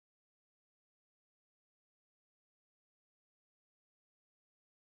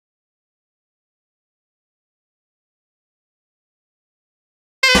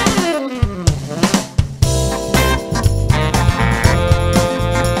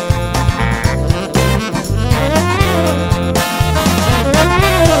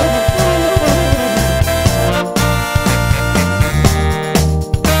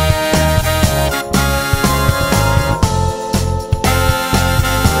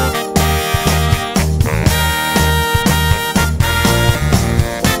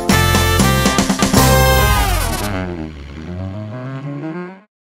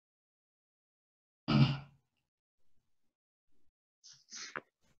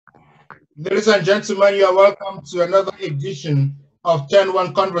Ladies and gentlemen, you are welcome to another edition of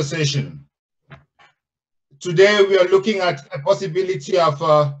TenOne Conversation. Today, we are looking at a possibility of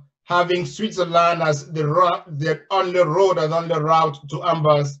having Switzerland as the only road and only route to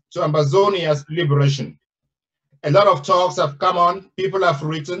Ambazonia's liberation. A lot of talks have come on, people have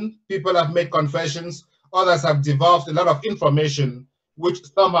written, people have made confessions, others have developed a lot of information, which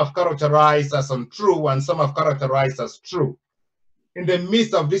some have characterized as untrue and some have characterized as true. In the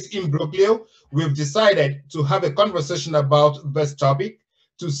midst of this imbroglio, we've decided to have a conversation about this topic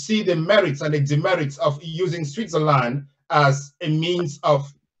to see the merits and the demerits of using Switzerland as a means of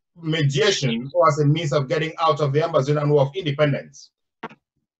mediation or as a means of getting out of the Amazonian War of Independence.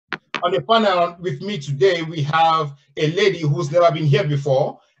 On the panel with me today, we have a lady who's never been here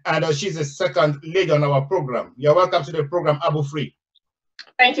before, and she's the second lady on our program. You're welcome to the program, Abu Free.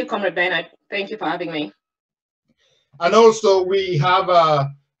 Thank you, Comrade Bernard. Thank you for having me. And also we have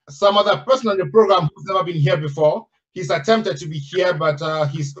some other person on the program who's never been here before. He's attempted to be here, but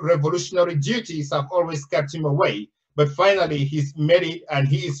his revolutionary duties have always kept him away. But finally, he's made it, and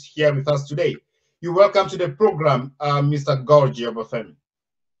he is here with us today. You're welcome to the program, Mr. Gorgie Obafemi.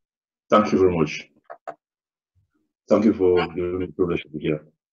 Thank you very much. Thank you for giving me the privilege to be here.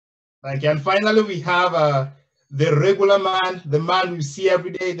 Thank you. And finally, we have the regular man, the man we see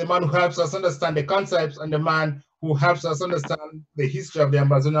every day, the man who helps us understand the concepts, and the man who helps us understand the history of the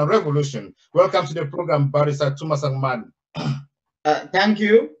Amazonian Revolution. Welcome to the program, Barrister Thomas Angman. Thank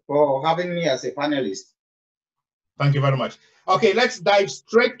you for having me as a panelist. Thank you very much. Okay, let's dive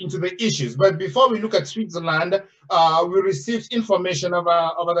straight into the issues. But before we look at Switzerland, we received information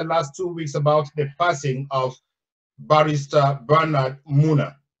over the last 2 weeks about the passing of Barrister Bernard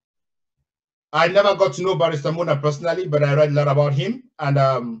Muna. I never got to know Barrister Muna personally, but I read a lot about him,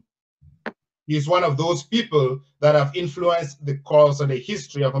 and he's one of those people that have influenced the course and the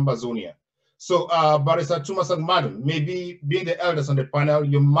history of Amazonia. So, Barrister Thomas Angman, maybe being the eldest on the panel,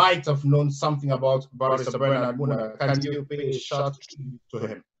 you might have known something about Barrister Bernard Muna. Can you pay a short tribute to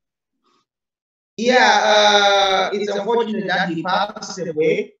him? Yeah, it's unfortunate that he passed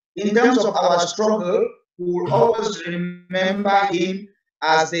away. In terms of our struggle, we will always remember him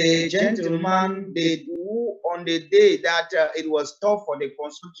as a gentleman who, on the day that it was tough for the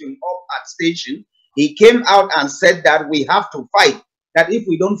consortium up at station, he came out and said that we have to fight. That if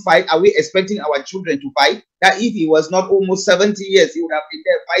we don't fight, are we expecting our children to fight? That if he was not almost 70 years, he would have been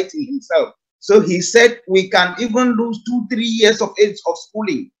there fighting himself. So he said we can even lose 2-3 years of age of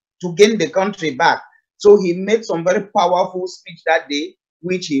schooling to gain the country back. So he made some very powerful speech that day,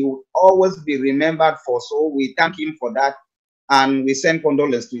 which he will always be remembered for. So we thank him for that, and we send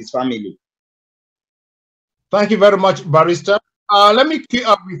condolences to his family. Thank you very much, Barrister. Let me queue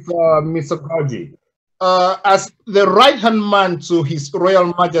up with Mr. Gorgie. As the right-hand man to His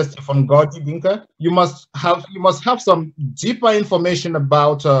Royal Majesty von Gorgie Dinka, you must have some deeper information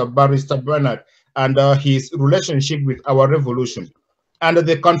about Barrister Bernard and his relationship with our revolution, and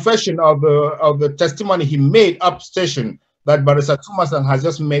the confession of the testimony he made up station that Barrister Thomason has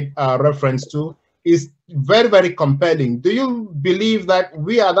just made reference to is very, very compelling. Do you believe that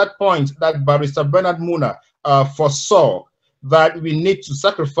we are at that point that Barrister Bernard Muna foresaw that we need to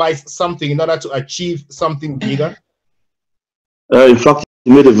sacrifice something in order to achieve something bigger? In fact,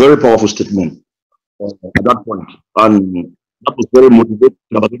 he made a very powerful statement at that point, and that was very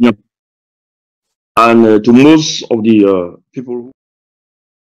motivating. And to most of the people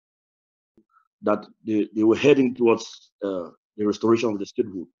that they were heading towards the restoration of the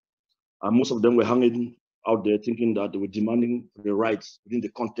statehood, and most of them were hanging out there thinking that they were demanding the rights within the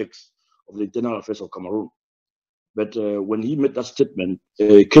context of the internal affairs of Cameroon. But when he made that statement,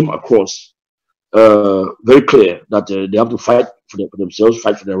 it came across very clear that they have to fight for themselves,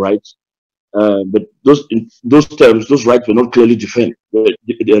 fight for their rights. But in those terms, those rights were not clearly defined.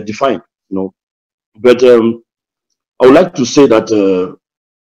 They are defined, you know. But I would like to say that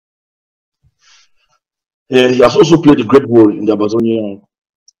he has also played a great role in the Amazonia.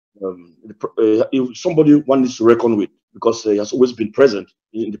 Somebody one needs to reckon with, because he has always been present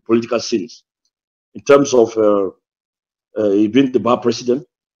in the political scenes in terms of he been the bar president,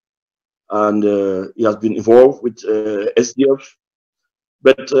 and he has been involved with SDF.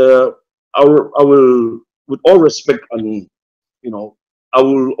 But I will, with all respect, and I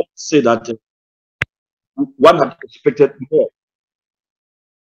will say that one had expected more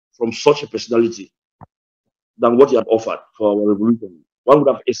from such a personality than what he had offered for our revolution. One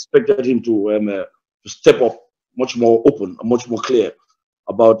would have expected him to step up much more open and much more clear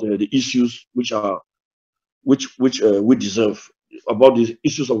about the issues which we deserve, about the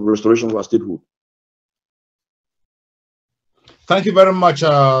issues of restoration of our statehood. Thank you very much,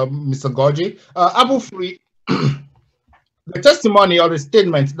 Mr. Gorgi. Abu Free, the testimony or the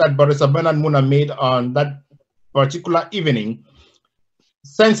statement that Barrister Bernard Muna made on that particular evening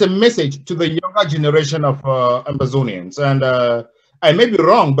sends a message to the younger generation of Amazonians. And I may be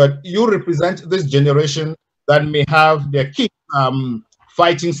wrong, but you represent this generation that may have their kids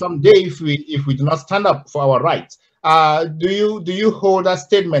fighting someday if we do not stand up for our rights. Do you hold that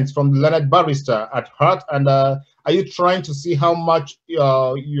statement from the learned barrister at heart? And are you trying to see how much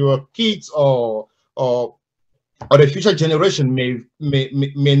your kids or the future generation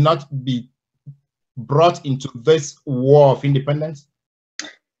may not be brought into this war of independence?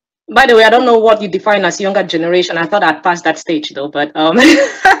 By the way, I don't know what you define as younger generation. I thought I'd passed that stage though, but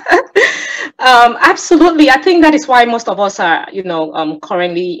absolutely. I think that is why most of us are,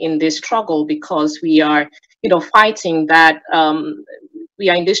 currently in this struggle, because we are, fighting that we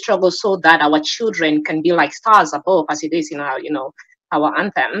are in this struggle so that our children can be like stars above, as it is in our, our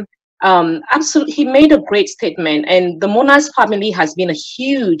anthem. Absolutely, he made a great statement, and the Monas family has been a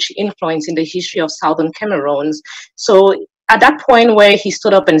huge influence in the history of Southern Cameroon. So at that point where he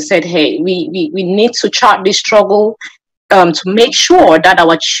stood up and said, hey, we need to chart this struggle to make sure that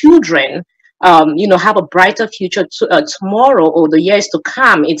our children, have a brighter future tomorrow or the years to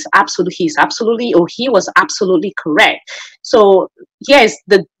come. He was absolutely correct. So yes,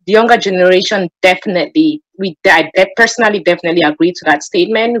 the younger generation definitely, I personally definitely agree to that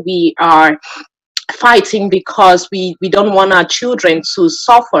statement. We are fighting because we don't want our children to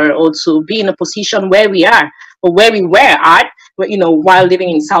suffer or to be in a position where we are or where we were at, while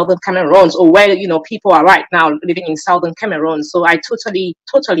living in Southern Cameroon, or where, people are right now living in Southern Cameroon. So I totally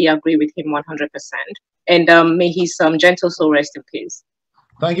agree with him 100%. And may his gentle soul rest in peace.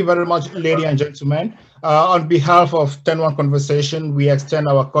 Thank you very much, ladies and gentlemen. On behalf of TenOne Conversation, we extend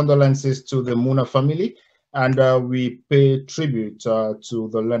our condolences to the Muna family, and we pay tribute to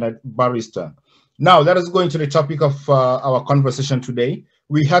the learned barrister. Now, let us go into the topic of our conversation today.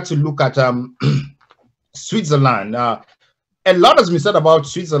 We had to look at Switzerland. A lot has been said about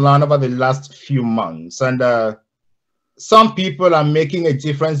Switzerland over the last few months, and some people are making a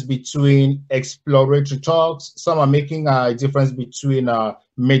difference between exploratory talks. Some are making a difference between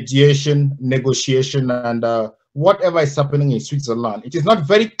mediation, negotiation, and whatever is happening in Switzerland. It is not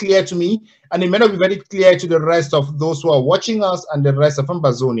very clear to me, and it may not be very clear to the rest of those who are watching us and the rest of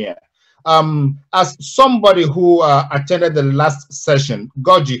Ambazonia. As somebody who attended the last session,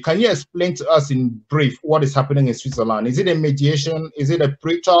 Gorgi, can you explain to us in brief what is happening in Switzerland? Is it a mediation? Is it a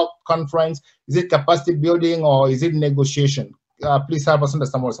pre-talk conference? Is it capacity building, or is it negotiation? Please help us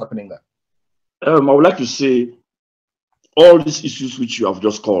understand what's happening there. I would like to say all these issues which you have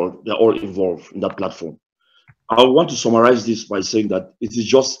just called, they're all involved in that platform. I want to summarize this by saying that it is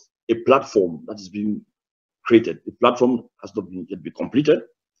just a platform that is being created. The platform has not been yet completed.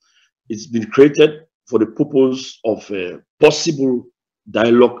 It's been created for the purpose of possible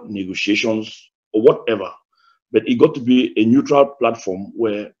dialogue, negotiations, or whatever. But it got to be a neutral platform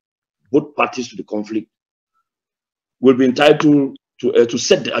where both parties to the conflict will be entitled to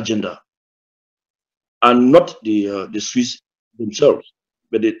set the agenda, and not the Swiss themselves,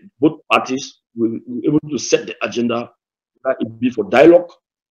 but both parties will be able to set the agenda. That it be for dialogue,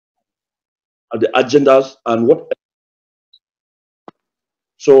 and the agendas, and whatever.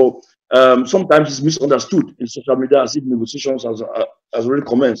 So sometimes it's misunderstood in social media as if negotiations has already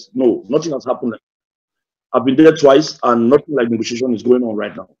commenced. No, nothing has happened. I've been there twice, and nothing like negotiation is going on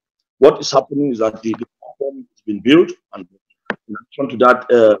right now. What is happening is that the platform has been built, and in addition to that,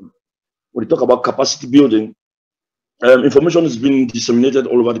 when we talk about capacity building, information is being disseminated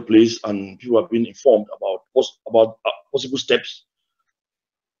all over the place, and people have been informed about possible steps.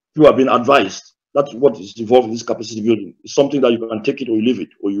 People have been advised. That's what is involved in this capacity building. It's something that you can take it or you leave it,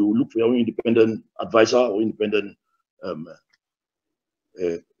 or you look for your own independent advisor or independent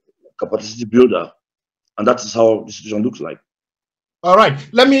capacity builder, and that is how the situation looks like. All right,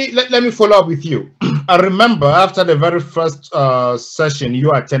 let me follow up with you. I remember after the very first session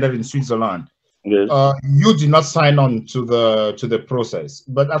you attended in Switzerland, yes. You did not sign on to the process,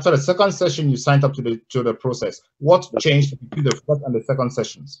 but after the second session you signed up to the process. What changed between the first and the second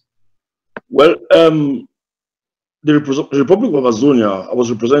sessions? Well, the Republic of Amazonia, I was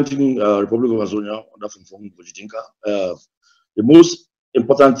representing Republic of Amazonia under from Bojidinka. The most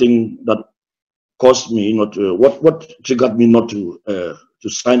important thing that caused me not to, what triggered me not to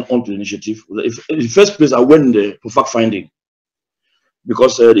sign on to the initiative was, in the first place, I went there for fact finding,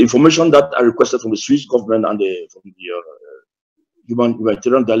 because the information that I requested from the Swiss government and from the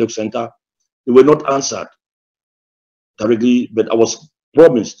Humanitarian Dialogue Center, they were not answered directly, but I was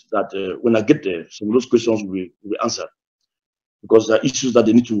promised that when I get there, some of those questions will be answered. because there are issues that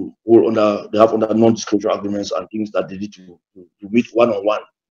they need to hold under, they have under non-disclosure agreements and things that they need to meet one-on-one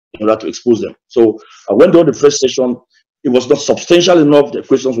in order to expose them. So I went on the first session. It was not substantial enough. The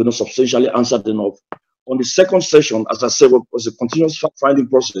questions were not substantially answered enough. On the second session, as I said, it was a continuous fact-finding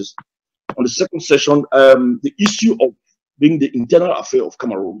process. On the second session, the issue of being the internal affair of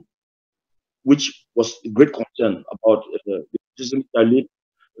Cameroon, which was a great concern about the decision I led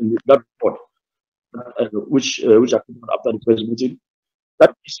in that report, which I put after the first meeting.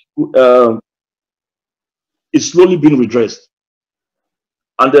 That issue is slowly being redressed.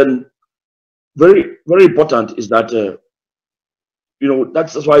 And then, very, very important is that, you know,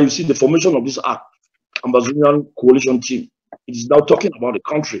 that's why you see the formation of this Ambazonian coalition team. It is now talking about a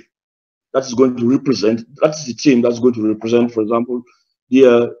country that is going to represent, that's the team that's going to represent, for example,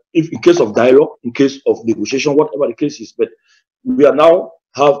 the, if in case of dialogue, in case of negotiation, whatever the case is, but we are now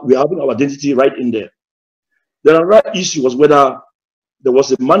we're having our identity right in there. The other issue was whether there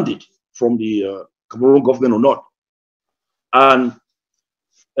was a mandate from the Cameroon government or not. And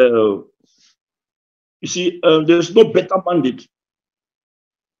you see, there's no better mandate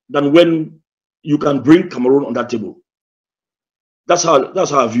than when you can bring Cameroon on that table. That's how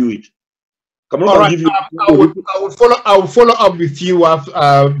I view it. Cameroon all can right, give you. I will follow up with you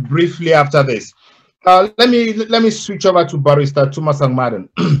briefly after this. Let me switch over to Barrister Thomas Angmaden.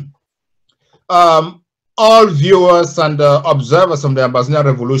 All viewers and observers of the Ambazonian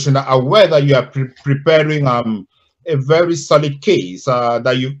Revolution are aware that you are preparing a very solid case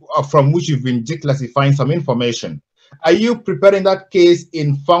from which you've been declassifying some information. Are you preparing that case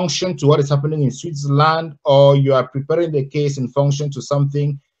in function to what is happening in Switzerland, or you are preparing the case in function to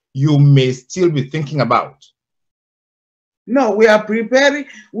something you may still be thinking about? No, we are preparing.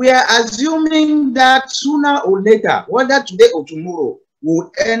 We are assuming that sooner or later, whether today or tomorrow, we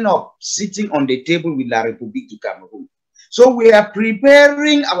will end up sitting on the table with La République du Cameroon. So we are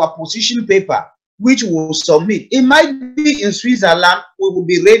preparing our position paper, which we will submit. It might be in Switzerland. We will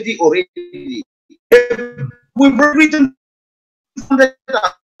be ready already. We've written somewhere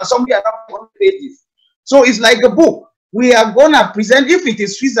around 100 pages. So it's like a book. We are going to present, if it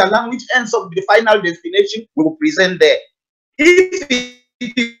is Switzerland, which ends up with the final destination, we will present there. If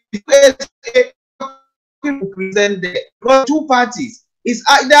it is USA, we will present there. But two parties. It's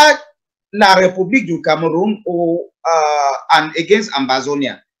either La République du Cameroon or and against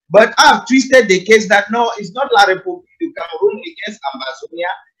Ambazonia. But I've twisted the case that no, it's not La République du Cameroon against Ambazonia.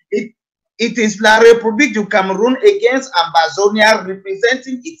 It is La République du Cameroon against Ambazonia,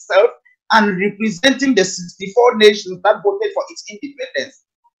 representing itself and representing the 64 nations that voted for its independence.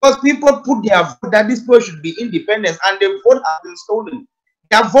 Because people put their vote that this place should be independent, and the vote has been stolen.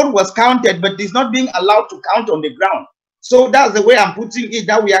 Their vote was counted, but it's not being allowed to count on the ground. So that's the way I'm putting it,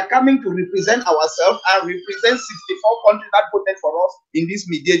 that we are coming to represent ourselves and represent 64 countries that voted for us in this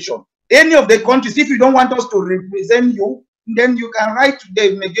mediation. Any of the countries, if you don't want us to represent you, then you can write to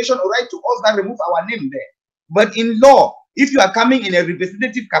the mediation or write to us that remove our name there. But in law, if you are coming in a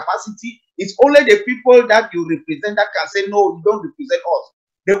representative capacity, it's only the people that you represent that can say, no, you don't represent us.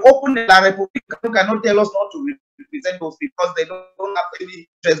 The open La République cannot tell us not to represent those because they don't have any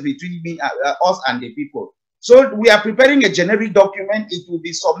interest between us and the people. So we are preparing a generic document. It will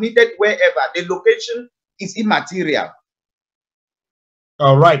be submitted wherever. The location is immaterial.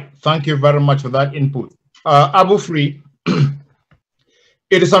 All right. Thank you very much for that input. Abu Free,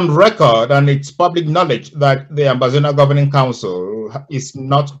 it is on record and it's public knowledge that the Ambazonian Governing Council is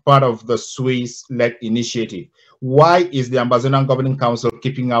not part of the Swiss-led initiative. Why is the Ambazonian Governing Council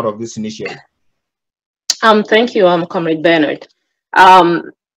keeping out of this initiative? Thank you, Comrade Bernard.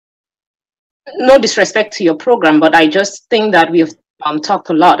 No disrespect to your program, but I just think that we've talked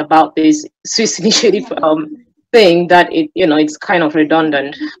a lot about this Swiss initiative thing, that it's kind of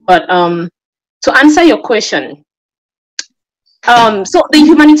redundant. But to answer your question, so the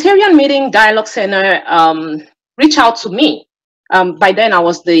Humanitarian Meeting Dialogue Center reached out to me. By then, I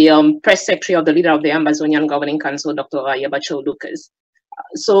was the press secretary of the leader of the Ambazonian Governing Council, Dr. Yabacho Lucas.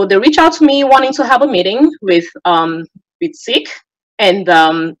 So they reached out to me wanting to have a meeting with SIC,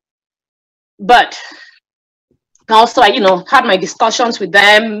 and but also I had my discussions with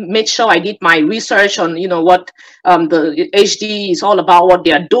them, made sure I did my research on what the HD is all about, what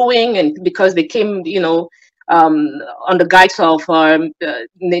they are doing, and because they came on the guise of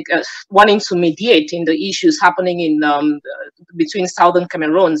wanting to mediate in the issues happening in between Southern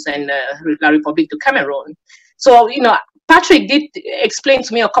Cameroons and La République du Cameroon. So Patrick did explain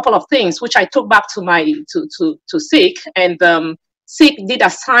to me a couple of things, which I took back to my to SIC, and SIC did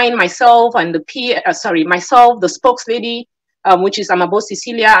assign myself and myself, the spokeslady, which is Amabo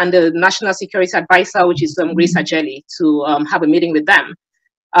Cecilia, and the National Security Advisor, which is Grace Ajeli, to have a meeting with them.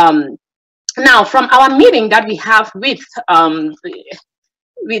 Now, from our meeting that we have with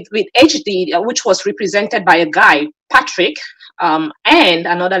HD, which was represented by a guy, Patrick, and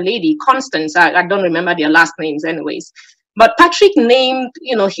another lady, Constance. I don't remember their last names anyways. But Patrick named,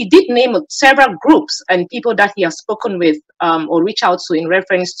 he did name several groups and people that he has spoken with or reached out to in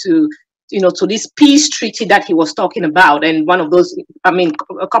reference to, to this peace treaty that he was talking about. And one of those,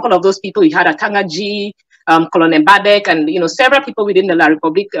 a couple of those people, he had Atangaji, Colonel Badek, and, several people within the La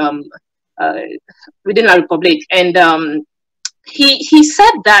Republic, And he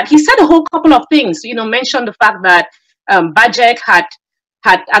said a whole couple of things, mentioned the fact that Bajek had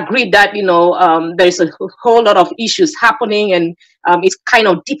agreed that, there is a whole lot of issues happening, and it's kind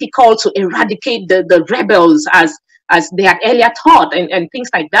of difficult to eradicate the rebels as they had earlier thought, and things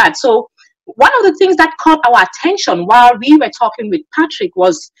like that. So one of the things that caught our attention while we were talking with Patrick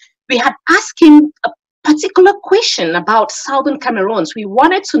was we had asked him a particular question about Southern Cameroons. We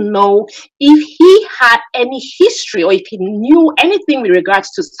wanted to know if he had any history or if he knew anything with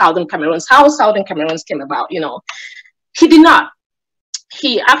regards to Southern Cameroons, how Southern Cameroons came about, He did not.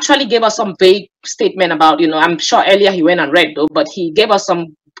 He actually gave us some vague statement about, I'm sure earlier he went and read though, but he gave us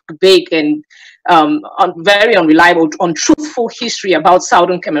some vague and very unreliable, untruthful history about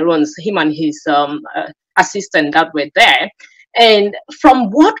Southern Cameroons, him and his assistant that were there. And from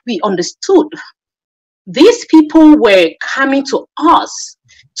what we understood, these people were coming to us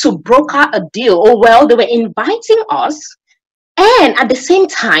to broker a deal, or well, they were inviting us, and at the same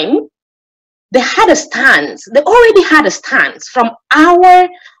time, they had a stance. They already had a stance from our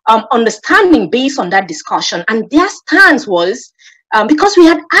understanding based on that discussion. And their stance was, because we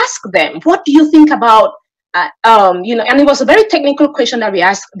had asked them, what do you think about, and it was a very technical question that we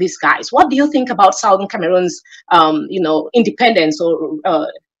asked these guys. What do you think about Southern Cameroon's, independence or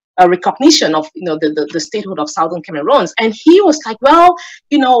recognition of, the statehood of Southern Cameroons? And he was like, well,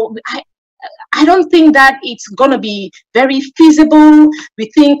 I don't think that it's going to be very feasible.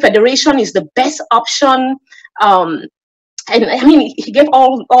 We think federation is the best option. And he gave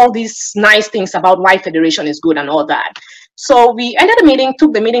all these nice things about why federation is good and all that. So we ended the meeting,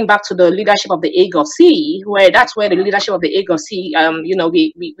 took the meeting back to the leadership of the AGOC, that's where the leadership of the AGOC,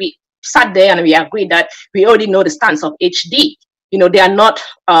 we sat there and we agreed that we already know the stance of HD. They are not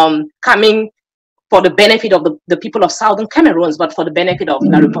coming for the benefit of the people of Southern Cameroons, but for the benefit of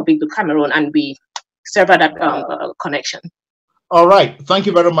La Republique du Cameroon, and we sever that connection. All right, thank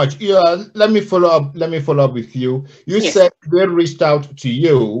you very much. Yeah, let me follow up with you. You said they reached out to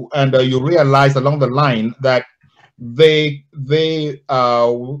you, and you realized along the line that they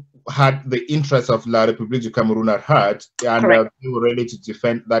had the interest of La Republique du Cameroon at heart, and they were ready to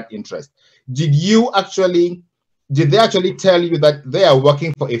defend that interest. Did they actually tell you that they are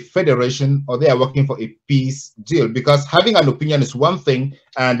working for a federation or they are working for a peace deal? Because having an opinion is one thing,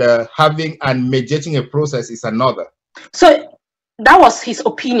 and having and mediating a process is another. So that was his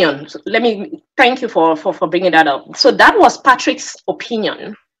opinion. Let me thank you for bringing that up. So that was Patrick's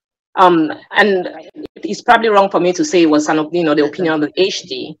opinion. And it's probably wrong for me to say it was the opinion of the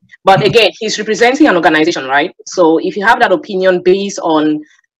HD. But again, he's representing an organization, right? So if you have that opinion based on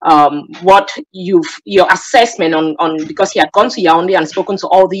what your assessment on because he had gone to Yaoundé and spoken to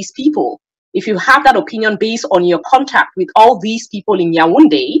all these people. If you have that opinion based on your contact with all these people in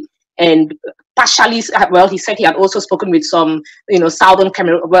Yaoundé, and partially, well, he said he had also spoken with some, Southern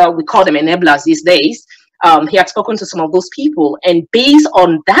Cameroon, well, we call them enablers these days. He had spoken to some of those people, and based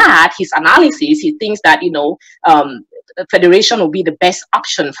on that, his analysis, he thinks that, federation will be the best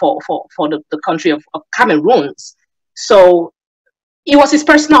option for the country of Cameroons. So it was his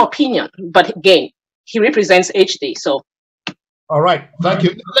personal opinion, but again, he represents HD. So, all right, thank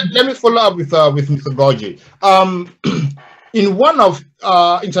you. Let me follow up with Mr. Gorgie. In one of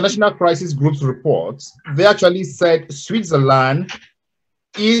International Crisis Group's reports, they actually said Switzerland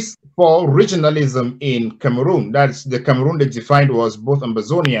is for regionalism in Cameroon. That's the Cameroon they defined was both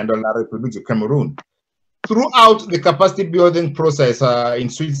Ambazonia and the La Republique du Cameroon. Throughout the capacity building process in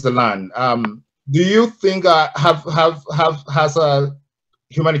Switzerland, do you think has a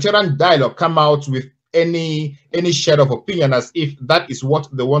humanitarian dialogue come out with any shade of opinion as if that is what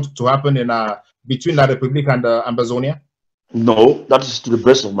they want to happen in between La Republique and Ambazonia? No, that is to the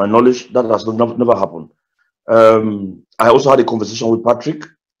best of my knowledge. That has never happened. I also had a conversation with Patrick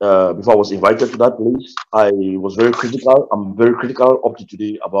before I was invited to that place. I was very critical. I'm very critical up to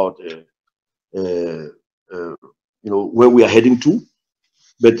today about where we are heading to.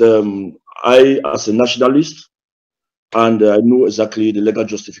 But I, as a nationalist, And I know exactly the legal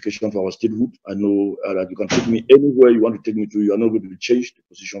justification for our statehood. I know that you can take me anywhere you want to take me to. You are not going to change the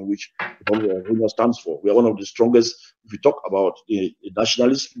position which the Republic stands for. We are one of the strongest. If we talk about the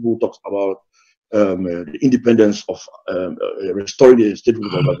nationalists, people talk about the independence of restoring the statehood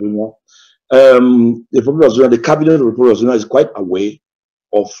of Amazonia. The Republic of Amazonia, the cabinet of the Republic of Amazonia is quite aware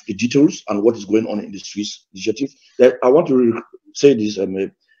of the details and what is going on in the Swiss initiative. I want to say this.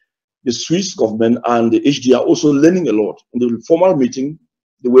 The Swiss government and the HD are also learning a lot. In the formal meeting,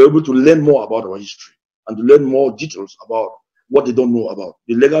 they were able to learn more about our history and to learn more details about what they don't know about.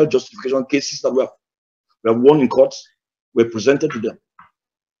 The legal justification cases that we have won in courts were presented to them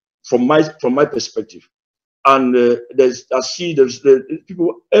from my perspective. And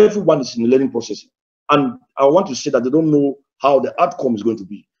people, everyone is in the learning process. And I want to say that they don't know how the outcome is going to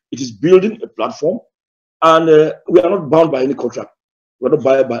be. It is building a platform, and we are not bound by any contract. We're not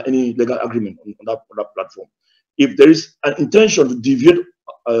bound by any legal agreement on that platform. If there is an intention to deviate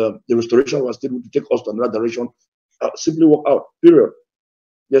the restoration of our state to take us to another direction, simply walk out, period.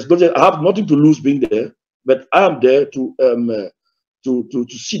 I have nothing to lose being there, but I am there to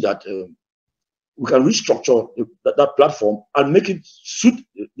see that we can restructure that platform and make it suit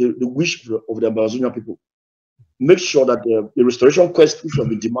the wish of the Amazonian people. Make sure that the restoration quest which we have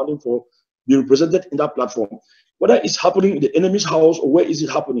been demanding for be represented in that platform. Whether it's happening in the enemy's house or where is it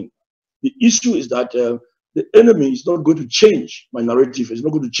happening, the issue is that the enemy is not going to change my narrative. It's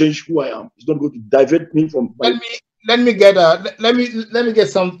not going to change who I am. It's not going to divert me from. Let me get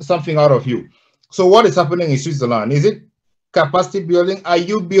something out of you. So what is happening in Switzerland? Is it capacity building? Are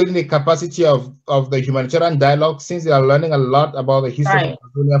you building the capacity of the humanitarian dialogue, since they are learning a lot about the history of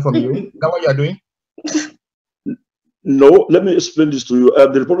Amazonia from you? Is that what you are doing? No, let me explain this to you.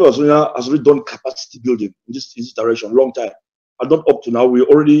 The Republic of Amazonia has already done capacity building in this direction, long time. And not up to now. We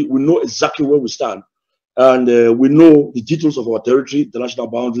know exactly where we stand. And we know the details of our territory, the national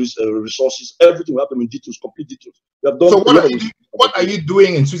boundaries, resources, everything. We have them in details, complete details. We have done. So what are you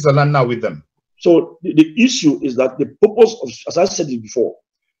doing in Switzerland now with them? So the issue is that the purpose of, as I said it before,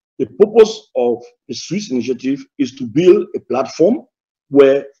 the purpose of the Swiss initiative is to build a platform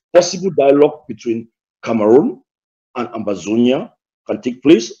where possible dialogue between Cameroon and Amazonia can take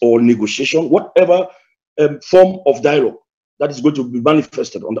place, or negotiation, whatever form of dialogue that is going to be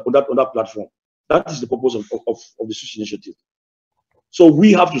manifested on that platform. That is the purpose of the Swiss initiative. So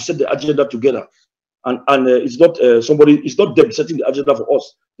we have to set the agenda together, and it's not it's not them setting the agenda for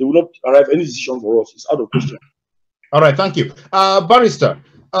us. They will not arrive any decision for us. It's out of question. All right, thank you, Barrister.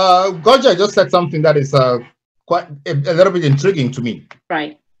 Goja just said something that is quite a little bit intriguing to me.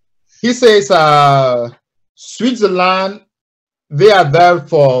 Right. He says Switzerland, they are there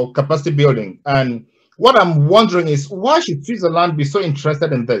for capacity building, and what I'm wondering is, why should Switzerland be so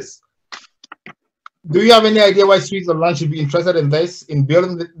interested in this? Do you have any idea why Switzerland should be interested in this, in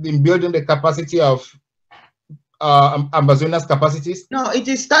building the capacity of Amazonia's capacities? No, it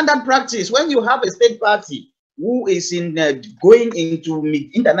is standard practice. When you have a state party who is going into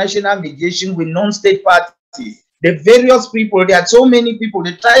international mediation with non-state parties, the various people, there are so many people,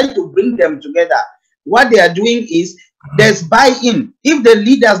 they try to bring them together. What they are doing is there's buy-in. If the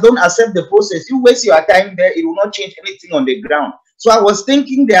leaders don't accept the process, you waste your time there, it will not change anything on the ground. So I was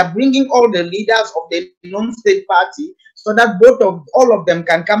thinking they are bringing all the leaders of the non-state party so that all of them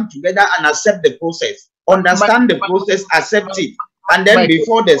can come together and accept the process, understand the process, accept it, and then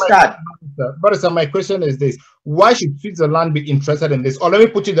before they start. But my question is this: why should Switzerland be interested in this? Or let me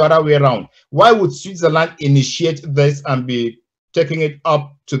put it the other way around: why would Switzerland initiate this and be taking it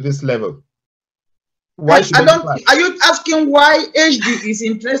up to this level? Why should are you asking why HD is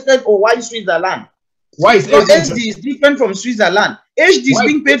interested, or why Switzerland? Why is HD is different from Switzerland? HD is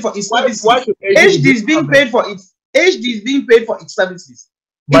being paid for its services. HD is being paid for its services.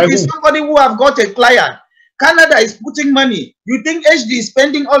 It is somebody who have got a client. Canada is putting money. You think HD is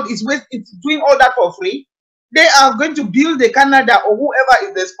spending all its waste? It's doing all that for free? They are going to build the Canada, or whoever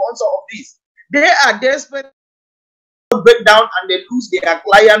is the sponsor of this. They are desperate to break down, and they lose their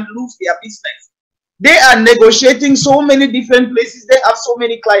client, lose their business. They are negotiating so many different places. They have so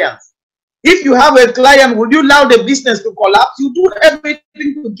many clients. If you have a client, would you allow the business to collapse? You do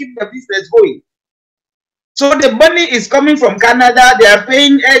everything to keep the business going. So the money is coming from Canada. They are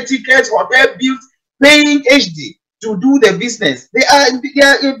paying air tickets, hotel bills, paying HD to do the business. They are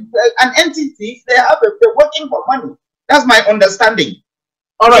an entity. They're working for money. That's my understanding.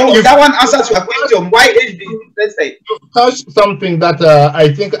 All right, so that one answers your question. Why HD? Let's say you touched something that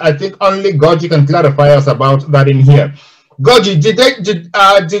I think only Goji can clarify us about that in here. Goji, did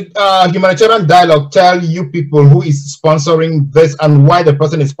Humanitarian Dialogue tell you people who is sponsoring this and why the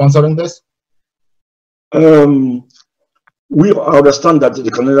person is sponsoring this? I understand that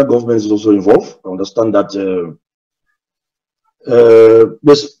the Canadian government is also involved. I understand that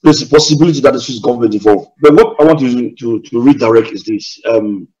there's a possibility that the Swiss government is involved. But what I want you to redirect is this.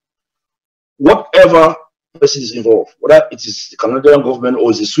 Whatever person is involved, whether it is the Canadian government or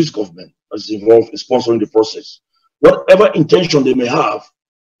is the Swiss government that is involved in sponsoring the process, whatever intention they may have,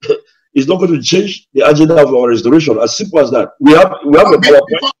 is not going to change the agenda of our restoration. As simple as that. We have a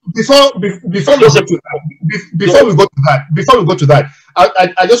PowerPoint. Before we go to that,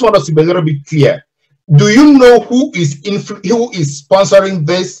 I just want us to be a little bit clear. Do you know who is sponsoring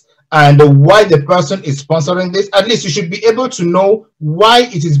this and why the person is sponsoring this? At least you should be able to know why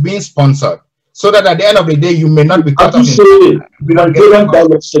it is being sponsored, so that at the end of the day you may not be caught up in Humanitarian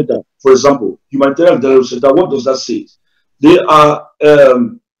Dialogue Center, for example. Humanitarian Dialogue Center, what does that say? They are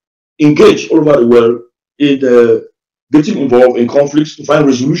engaged all over the world in getting involved in conflicts to find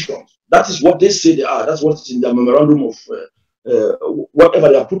resolutions. That is what they say they are. That's what's in their memorandum of whatever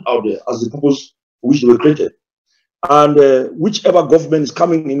they have put out there as the purpose for which they were created. And whichever government is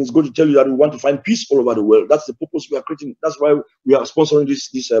coming in is going to tell you that we want to find peace all over the world. That's the purpose we are creating. That's why we are sponsoring this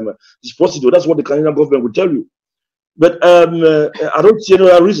procedure. That's what the Canadian government will tell you. But I don't see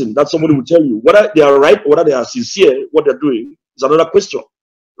any other reason that somebody will tell you whether they are right or whether they are sincere. What they're doing is another question,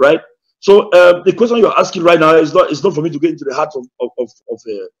 right? So the question you're asking right now is not for me to get into the heart of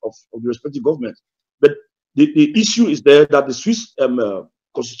the respective government. But the issue is there that the Swiss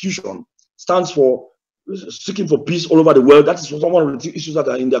constitution stands for seeking for peace all over the world. That is one of the issues that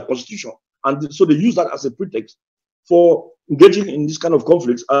are in their constitution, and so they use that as a pretext for engaging in this kind of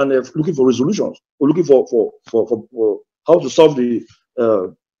conflicts and looking for resolutions, or looking for how to solve the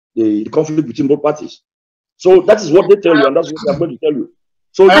conflict between both parties. So that is what they tell you, and that's what I'm going to tell you.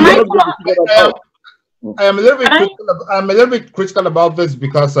 So I am a little bit critical about this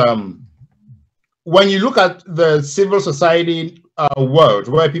because when you look at the civil society world,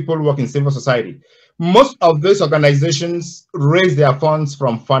 where people work in civil society, most of these organizations raise their funds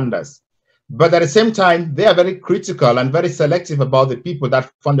from funders. But at the same time, they are very critical and very selective about the people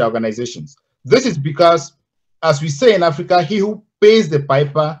that fund the organizations. This is because, as we say in Africa, he who pays the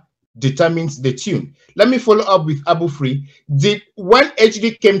piper determines the tune. Let me follow up with Abu Free. When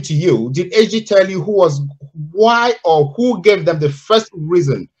HD came to you, did HD tell you why or who gave them the first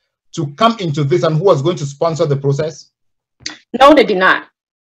reason to come into this and who was going to sponsor the process? No, they did not.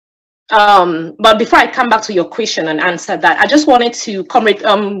 But before I come back to your question and answer that, I just wanted to comment,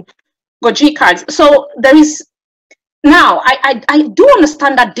 Goji cards. So there is, now, I do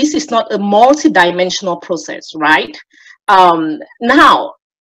understand that this is not a multi-dimensional process, right? Now,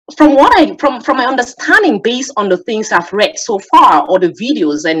 from my understanding, based on the things I've read so far, or the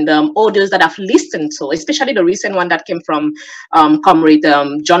videos and audios that I've listened to, especially the recent one that came from Comrade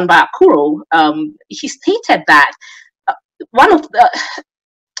John Bakuro, he stated that one of the,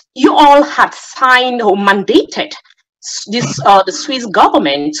 you all had signed or mandated this the Swiss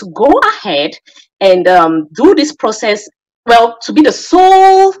government to go ahead and do this process, well, to be the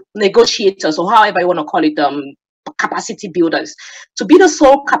sole negotiators, or however you want to call it, capacity builders, to be the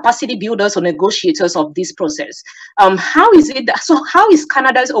sole capacity builders or negotiators of this process. How is it that, so how is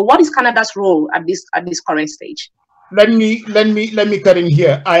Canada's, or what is Canada's role at this current stage? Let me cut in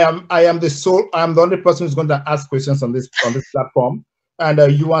here. I am the only person who's going to ask questions on this platform, and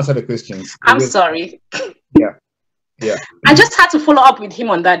you answer the questions. I'm sorry. Yeah. I just had to follow up with him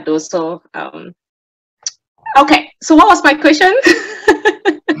on that though. So okay. So what was my question?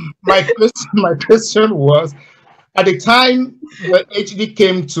 my question was, at the time when HD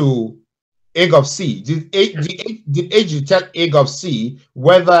came to AGOVC, did HD tell AGOVC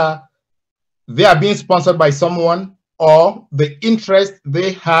whether they are being sponsored by someone, or the interest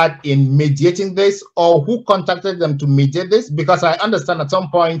they had in mediating this, or who contacted them to mediate this? Because I understand at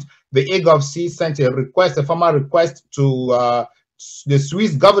some point the AGOVC sent a formal request to the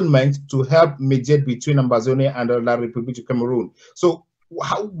Swiss government to help mediate between Ambazonia and La République du Cameroun. So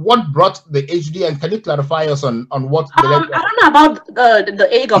what brought the HD, and can you clarify us on what? I don't know about the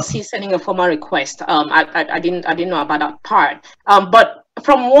AGOVC sending a formal request. I didn't know about that part. But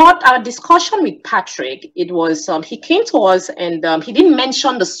from what our discussion with Patrick, it was he came to us and he didn't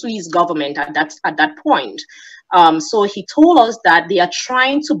mention the Swiss government at that point. So he told us that they are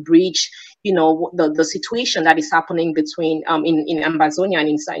trying to bridge, you know, the situation that is happening between in Ambazonia and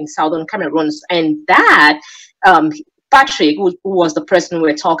in southern Cameroon, and that Patrick, who was the person we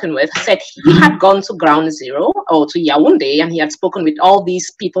were talking with, said he had gone to Ground Zero, or to Yaoundé, and he had spoken with all these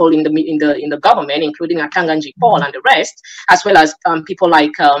people in the government, including Akanganji Paul and the rest, as well as people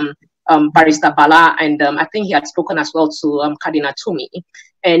like Barrister Bala, and I think he had spoken as well to Kadina Tumi.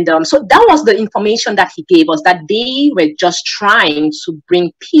 And so that was the information that he gave us, that they were just trying to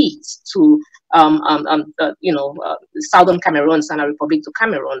bring peace to, Southern Cameroon, Sana Republic to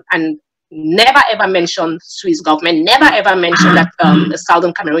Cameroon, and never ever mentioned Swiss government, never ever mentioned that the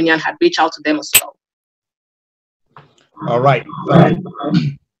Southern Cameroonian had reached out to them as well. All right.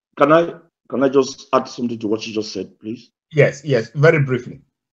 Can I just add something to what you just said, please? Yes, very briefly.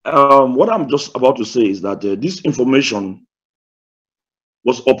 What I'm just about to say is that this information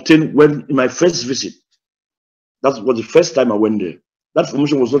was obtained when in my first visit. That was the first time I went there. That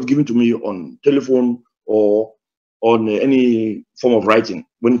information was not given to me on telephone or on any form of writing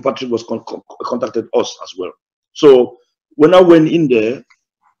when Patrick was contacted us as well. So when I went in there,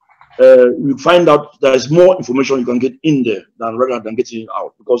 we find out there's more information you can get in there rather than getting it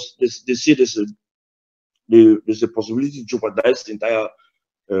out, because they say there's a possibility to jeopardize the entire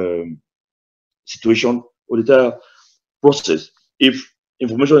situation or the entire process if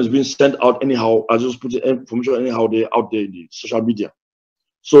information is being sent out anyhow. I just put the information anyhow out there in the social media.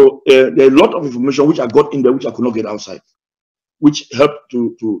 So there are a lot of information which I got in there which I could not get outside, which helped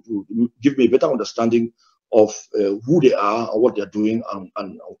to give me a better understanding of who they are and what they're doing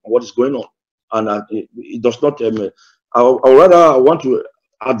and what is going on. And it does not. I want to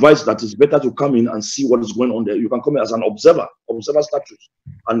advise that it's better to come in and see what is going on there. You can come in as an observer status,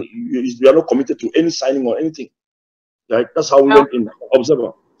 and you are not committed to any signing or anything. Right? That's how we went in,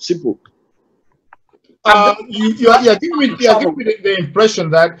 observer. Simple. You're giving me the impression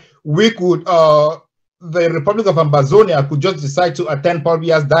that we could, the Republic of Ambazonia could just decide to attend Paul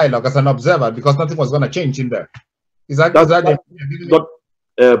Biya's dialogue as an observer because nothing was going to change in there. Not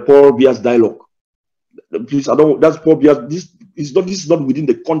Paul Biya's dialogue? Please, that's Paul Biya. This is not within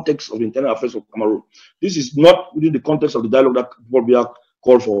the context of the internal affairs of Cameroon. This is not within the context of the dialogue that Paul Biya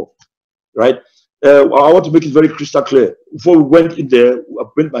called for, right? I want to make it very crystal clear. Before we went in there, I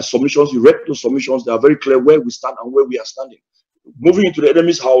made my submissions. You read those submissions. They are very clear where we stand and where we are standing. Moving into the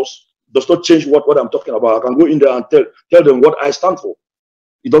enemy's house does not change what I'm talking about. I can go in there and tell them what I stand for.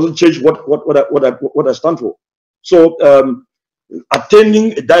 It doesn't change what I stand for. So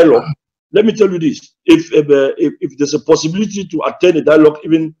attending a dialogue, let me tell you this: if there's a possibility to attend a dialogue,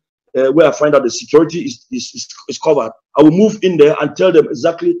 even where I find out the security is covered, I will move in there and tell them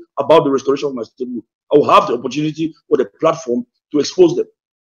exactly about the restoration of my statehood. I will have the opportunity or the platform to expose them.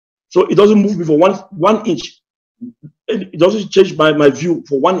 So it doesn't move me for one inch. It doesn't change my view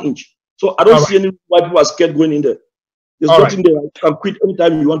for 1 inch. So I don't see any why people are scared going in there. There's nothing there. You can quit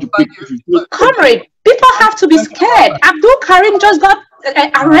anytime you want to quit. Comrade, people have to be scared. Abdul Karim just got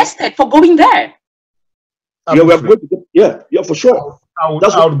arrested for going there. Yeah, we are going to get, yeah, for sure.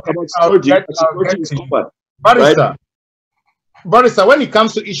 That's what security is covered. Barrister, when it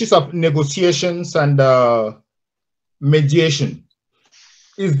comes to issues of negotiations and mediation,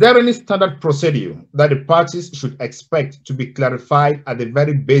 is there any standard procedure that the parties should expect to be clarified at the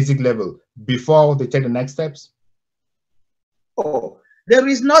very basic level before they take the next steps? Oh, there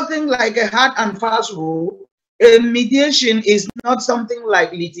is nothing like a hard and fast rule. A mediation is not something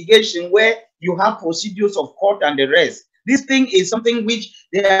like litigation where you have procedures of court and the rest. This thing is something which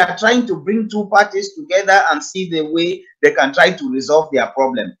they are trying to bring two parties together and see the way they can try to resolve their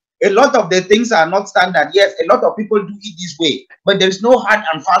problem. A lot of the things are not standard. Yes, a lot of people do it this way, but there is no hard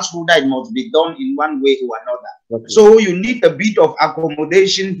and fast rule that it must be done in one way or another. Okay. So you need a bit of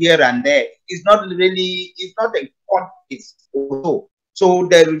accommodation here and there. It's not a court case. So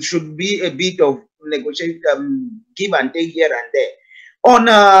there should be a bit of negotiation, give and take here and there. On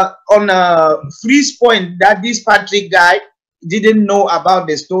Free's point that this Patrick guy didn't know about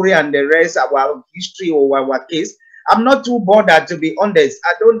the story and the rest of our history or our case, I'm not too bothered, to be honest.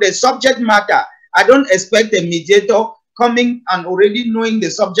 The subject matter, I don't expect a mediator coming and already knowing the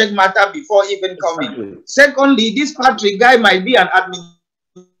subject matter before even coming. Exactly. Secondly, this Patrick guy might be an admin.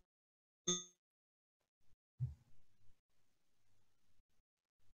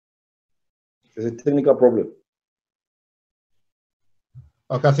 It's a technical problem.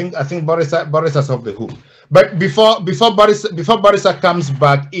 Okay, I think Boris off the hook. But before Boris comes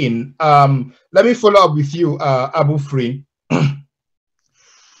back in, let me follow up with you, Abu Free.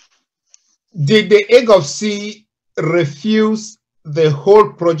 Did the AGOVC refuse the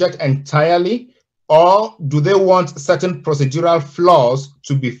whole project entirely, or do they want certain procedural flaws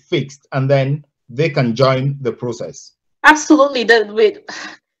to be fixed and then they can join the process? Absolutely.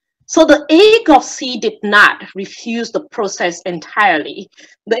 So the AGOVC did not refuse the process entirely.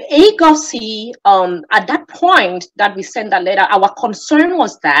 The AGOVC, at that point that we sent that letter, our concern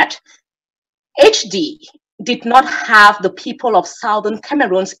was that HD did not have the people of Southern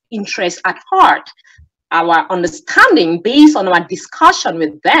Cameroon's interest at heart. our understanding based on our discussion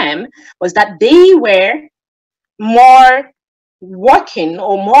with them was that they were more working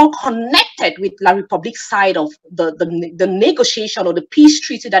or more connected with La Republique side of the negotiation or the peace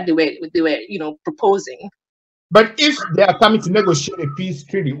treaty that they were proposing. But if they are coming to negotiate a peace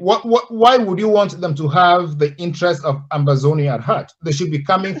treaty, why would you want them to have the interest of Ambazonia at heart? They should be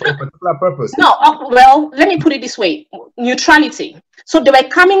coming for a particular purpose. No, well, let me put it this way: neutrality. So they were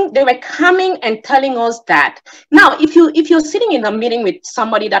coming and telling us that now, if you're sitting in a meeting with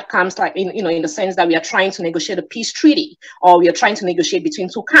somebody that comes like in the sense that we are trying to negotiate a peace treaty or we are trying to negotiate between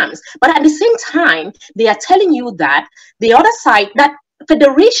two camps, but at the same time they are telling you that the other side, that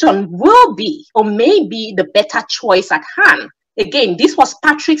federation will be or may be the better choice at hand. Again, this was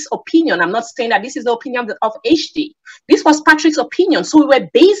Patrick's opinion. I'm not saying that this is the opinion of HD. This was Patrick's opinion. So we were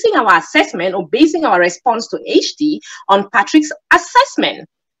basing our assessment or basing our response to HD on Patrick's assessment,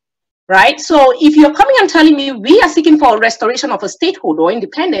 right? So if you're coming and telling me we are seeking for a restoration of a statehood or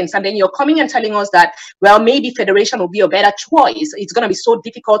independence, and then you're coming and telling us that, well, maybe federation will be a better choice. It's going to be so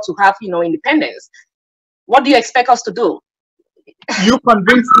difficult to have, independence. What do you expect us to do? You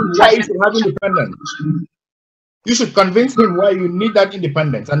convince him why you should have independence. You should convince him why you need that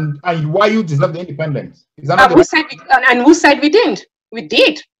independence and why you deserve the independence. Is that not who said we didn't? We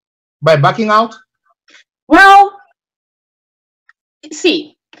did. By backing out? Well,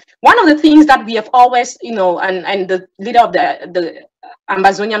 see, one of the things that we have always, and the leader of the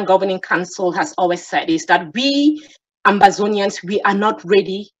Ambazonian Governing Council has always said is that we Ambazonians, we are not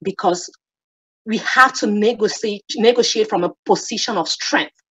ready because we have to negotiate from a position of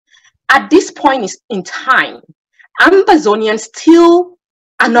strength. At this point in time, Ambazonians still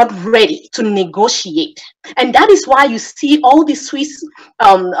are not ready to negotiate. And that is why you see all the Swiss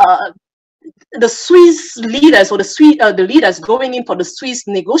leaders or the leaders going in for the Swiss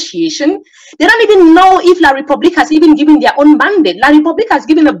negotiation. They don't even know if La Republique has even given their own mandate. La Republique has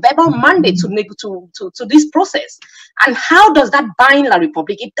given a verbal mandate to this process. And how does that bind La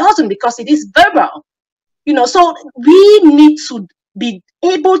Republique? It doesn't, because it is verbal. So we need to be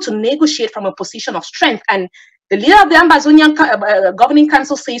able to negotiate from a position of strength. And the leader of the Ambazonian Governing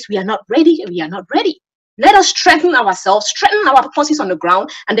Council says we are not ready. We are not ready. Let us strengthen ourselves, strengthen our forces on the ground,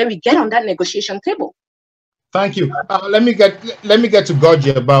 and then we get on that negotiation table. Thank you. Let me get to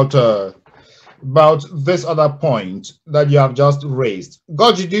Gorgie about this other point that you have just raised.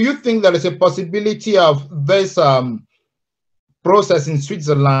 Gorgie, do you think there is a possibility of this process in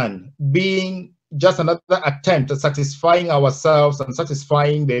Switzerland being just another attempt at satisfying ourselves and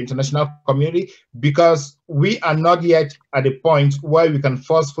satisfying the international community, because we are not yet at a point where we can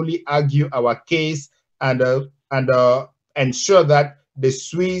forcefully argue our case and ensure that the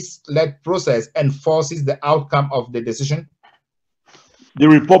Swiss-led process enforces the outcome of the decision? The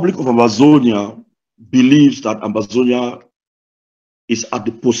Republic of Amazonia believes that Amazonia is at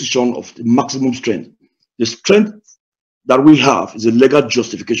the position of the maximum strength. The strength that we have is a legal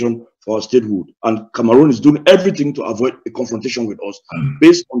justification for our statehood, and Cameroon is doing everything to avoid a confrontation with us,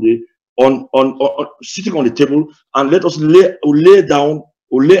 based on the sitting on the table and let us lay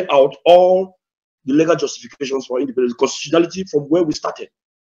out all the legal justifications for independence, constitutionality from where we started.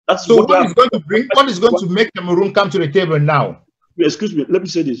 That's so what is going to make Cameroon come to the table now? Excuse me, let me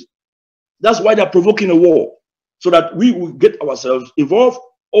say this. That's why they're provoking a war, so that we will get ourselves involved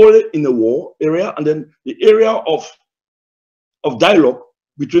only in the war area, and then the area of dialogue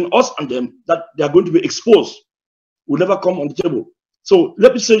between us and them that they are going to be exposed will never come on the table. So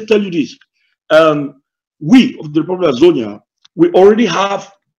let me tell you this. We of the Republic of Amazonia, we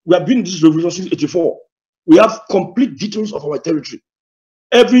have been in this revolution since 1984. We have complete details of our territory.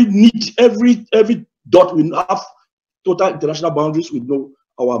 Every dot, we have total international boundaries. We know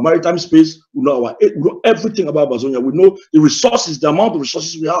our maritime space. We know everything about Amazonia. We know the resources, the amount of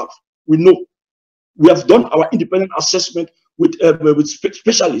resources we have. We know. We have done our independent assessment with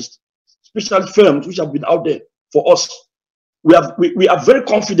specialist firms which have been out there for us. We are very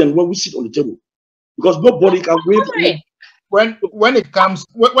confident when we sit on the table, because nobody can wave. When it comes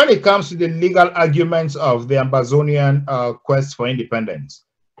to the legal arguments of the Ambazonian quest for independence,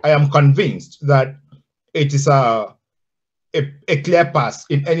 I am convinced that it is a clear path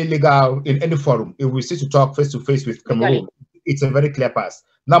in any forum. If we sit to talk face to face with Cameroon, it's a very clear path.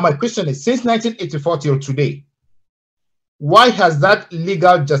 Now, my question is, since 1984 till today, why has that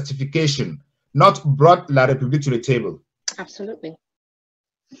legal justification not brought La République to the table? Absolutely.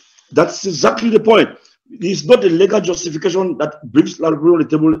 That's exactly the point. It's not the legal justification that brings La République on the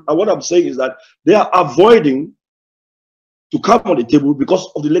table. And what I'm saying is that they are avoiding to come on the table because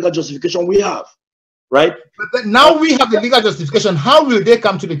of the legal justification we have, right? But now we have the legal justification. How will they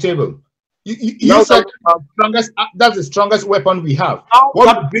come to the table? You said strongest, that's the strongest weapon we have.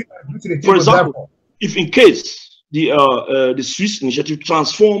 What would bring to the table, for example, therefore? if in case the Swiss initiative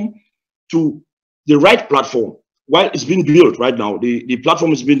transform to the right platform, while it's being built right now, the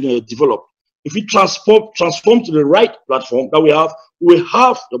platform is being developed. If we transform to the right platform that we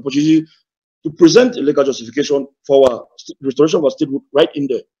have the opportunity to present a legal justification for our restoration of our statehood right in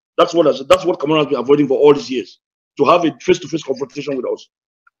there. That's what Cameroon has been avoiding for all these years, to have a face-to-face confrontation with us.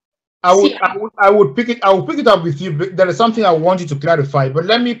 I would pick it up with you. There is something I want you to clarify, but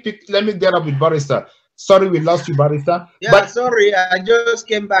let me get up with Barrister. Sorry, we lost you, Barrister. Yeah, but sorry, I just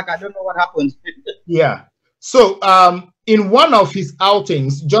came back. I don't know what happened. Yeah. So in one of his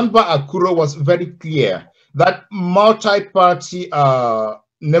outings, John Akuro was very clear that multi-party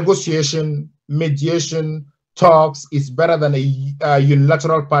negotiation, mediation, talks is better than a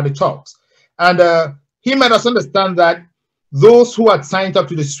unilateral party talks. And he made us understand that those who had signed up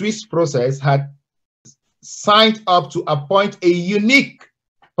to the Swiss process had signed up to appoint a unique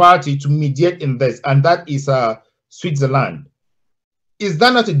party to mediate in this, and that is Switzerland. Is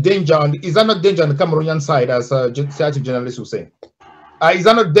that not a danger? Is that not danger on the Cameroonian side, as certain journalists will say? Is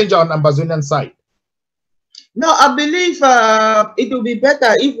that not danger on the Ambazonian side? No, I believe it will be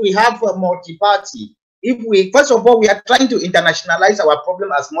better if we have a multi-party. If we, first of all, we are trying to internationalize our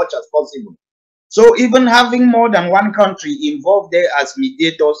problem as much as possible. So even having more than one country involved there as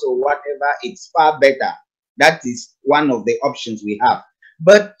mediators or whatever, it's far better. That is one of the options we have.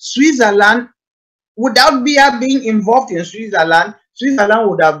 But Switzerland, without BIA being involved in Switzerland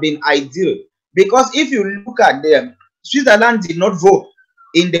would have been ideal. Because if you look at them, Switzerland did not vote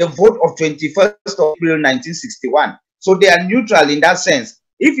in the vote of 21st of April 1961. So they are neutral in that sense.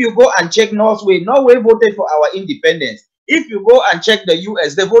 If you go and check Norway voted for our independence. If you go and check the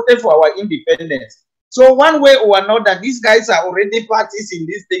US, they voted for our independence. So one way or another, these guys are already parties in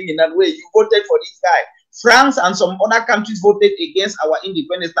this thing in that way. You voted for this guy. France and some other countries voted against our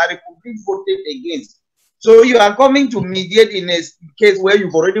independence. The Republic voted against. So you are coming to mediate in a case where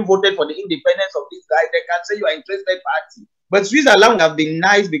you've already voted for the independence of this guy. They can say you are interested party. But Switzerland would have been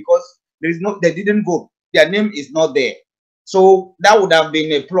nice because they didn't vote. Their name is not there. So that would have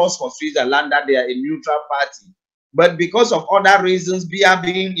been a plus for Switzerland that they are a neutral party. But because of other reasons, BIA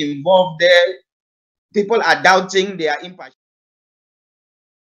being involved there, people are doubting their impact.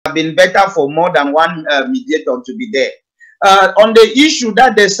 It would have been better for more than one mediator to be there. On the issue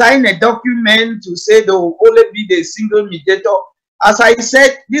that they sign a document to say there will only be the single mediator, as I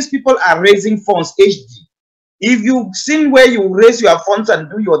said, these people are raising funds HD. If you've seen where you raise your funds and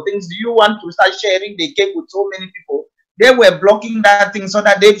do your things, do you want to start sharing the cake with so many people? They were blocking that thing so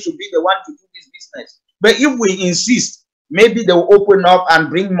that they should be the one to do this business. But if we insist, maybe they will open up and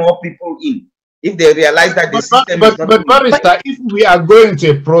bring more people in. If they realize that the system is not... But Barrister, if we are going to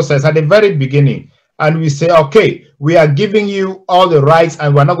a process at the very beginning, and we say, okay, we are giving you all the rights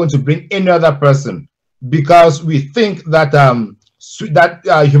and we're not going to bring any other person because we think that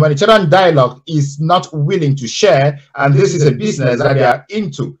humanitarian dialogue is not willing to share, and this is a business that they are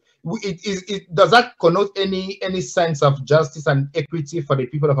into. Does that connote any sense of justice and equity for the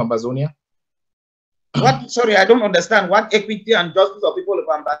people of Ambazonia? What? Sorry, I don't understand. What equity and justice of people of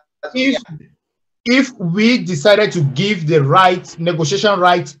Ambazonia? If we decided to give the negotiation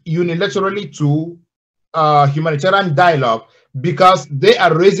rights unilaterally to humanitarian dialogue because they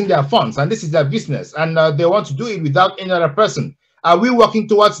are raising their funds and this is their business and they want to do it without any other person, are we working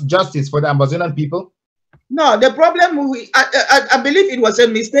towards justice for the Ambazonian people? No, the problem, I believe it was a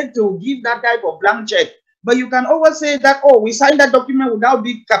mistake to give that type of blank check. But you can always say that, oh, we signed that document without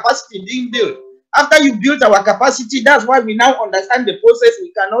big capacity being built. After you built our capacity, that's why we now understand the process.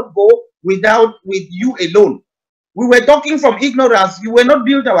 We cannot go with you alone. We were talking from ignorance. You were not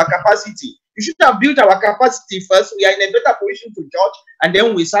built our capacity. You should have built our capacity first. We are in a better position to judge, and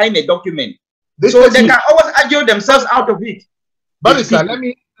then we sign a document. So they can always argue themselves out of it. But let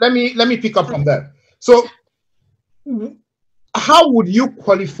me pick up from that. So how would you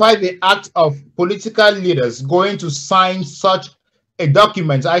qualify the act of political leaders going to sign such a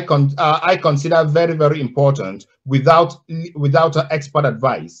document I consider very, very important without expert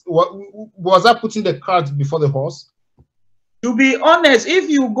advice? Was that putting the cart before the horse? To be honest, if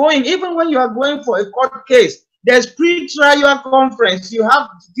you're going, even when you are going for a court case, there's pre-trial conference. You have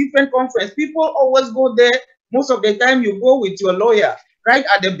different conference. People always go there. Most of the time you go with your lawyer right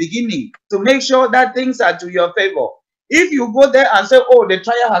at the beginning to make sure that things are to your favor. If you go there and say, oh, the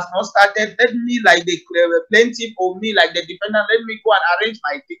trial has not started, let me, like the plaintiff or me, like the defendant, let me go and arrange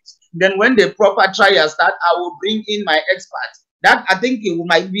my things. Then when the proper trial starts, I will bring in my experts. That, I think, it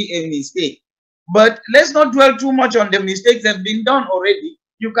might be a mistake. But let's not dwell too much on the mistakes that have been done already.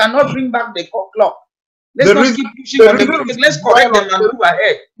 You cannot bring back the clock. Let's not keep pushing on the mistakes. Let's correct them and move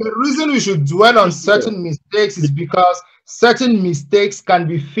ahead. The reason we should dwell on certain mistakes is because certain mistakes can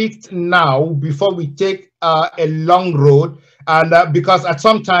be fixed now before we take a long road, and because at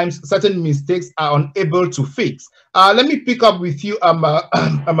sometimes certain mistakes are unable to fix. Let me pick up with you,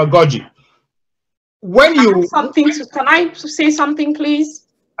 Goji. When you can I say something, please?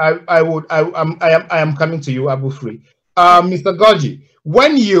 I am coming to you, Abu Free. Mr. Goji,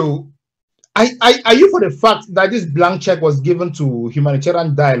 when you are you for the fact that this blank check was given to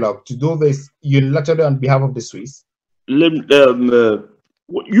Humanitarian Dialogue to do this unilaterally on behalf of the Swiss? You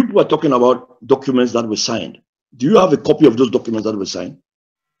were talking about documents that were signed. Do you have a copy of those documents that were signed?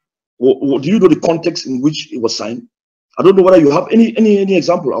 Or do you know the context in which it was signed? I don't know whether you have any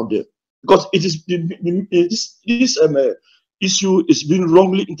example out there, because it is this issue is being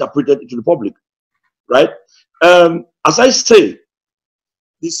wrongly interpreted into the public, right? As I say,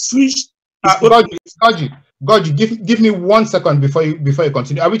 the Swiss. Goji, give me 1 second before you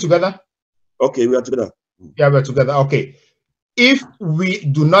continue. Are we together? Okay, we are together. Yeah, we're together. Okay. If we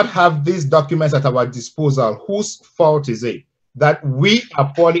do not have these documents at our disposal, whose fault is it that we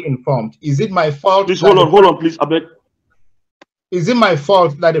are poorly informed? Is it my fault? Please hold on, please. I beg. Is it my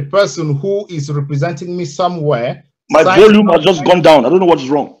fault that the person who is representing me somewhere? My volume has just gone down. I don't know what is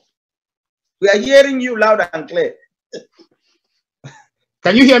wrong. We are hearing you loud and clear.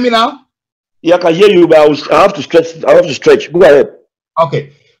 Can you hear me now? Yeah, I can hear you, but I have to stretch. Go ahead.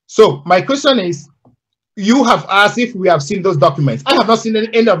 Okay. So my question is, you have asked if we have seen those documents. I have not seen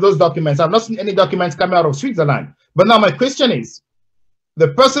any of those documents. I've not seen any documents coming out of Switzerland. But now my question is, the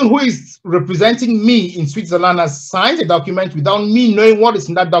person who is representing me in Switzerland has signed a document without me knowing what is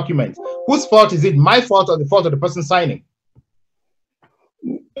in that document. Whose fault is it? My fault or the fault of the person signing?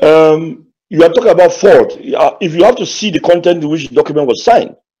 You are talking about fault. If you have to see the content in which the document was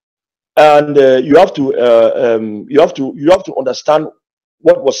signed, and you have to understand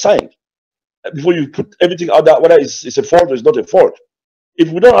what was signed before you put everything out there, whether it's a fault or it's not a fault. If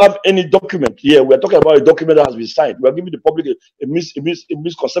we don't have any document here, we're talking about a document that has been signed. We're giving the public a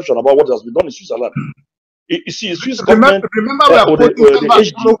misconception about what has been done in Switzerland. You see, Swiss government. Remember, we are putting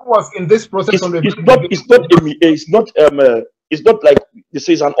who was in this process. It's not like they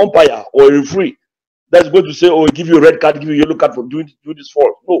say it's an umpire or a referee that's going to say, "Oh, give you a red card, give you a yellow card for doing this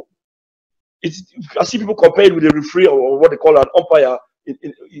fault." No, I see people compare it with a referee or what they call an umpire.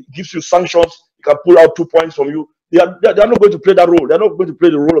 It gives you sanctions. You can pull out 2 points from you. They are not going to play that role. They're not going to play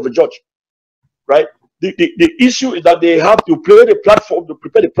the role of a judge, right? The issue is that they have to play the platform, to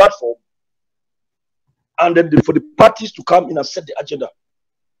prepare the platform, and then for the parties to come in and set the agenda.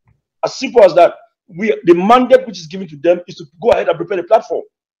 As simple as that. The mandate which is given to them is to go ahead and prepare the platform.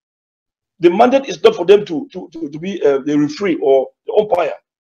 The mandate is not for them to be the referee or the umpire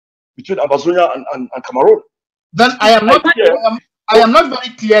between Amazonia and Cameroon. Then I am not very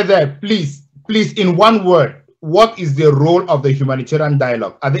clear there. Please, in one word, what is the role of the humanitarian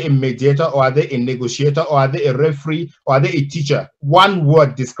dialogue? Are they a mediator, or are they a negotiator, or are they a referee, or are they a teacher? One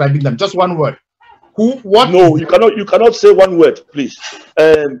word describing them, just one word. No, you cannot say one word, please.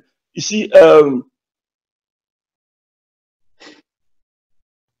 You see,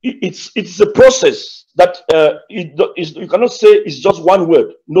 it's a process that you cannot say it's just one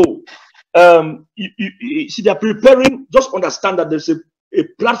word. No, you see, they're preparing. Just understand that there's a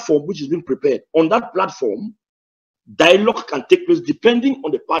platform which is being prepared. On that platform, dialogue can take place depending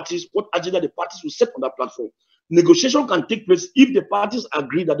on the parties, what agenda the parties will set on that platform. Negotiation can take place if the parties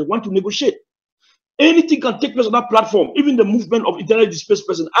agree that they want to negotiate. Anything can take place on that platform. Even the movement of internally displaced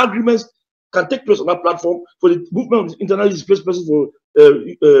persons, agreements can take place on that platform for the movement of internally displaced persons, for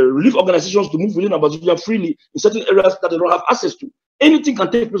relief organizations to move within Amazonia freely in certain areas that they don't have access to. Anything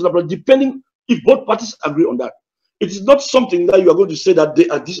can take place on that platform, depending if both parties agree on that. It is not something that you are going to say that they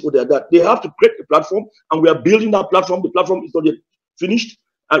are this or they are that. They have to create a platform, and we are building that platform. The platform is not yet finished,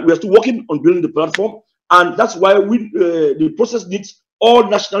 and we are still working on building the platform. And that's why the process needs all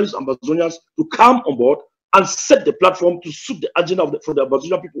nationalist Amazonians to come on board and set the platform to suit the agenda for the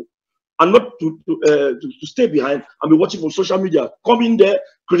Amazonian people, and not to stay behind and be watching on social media. Come in there,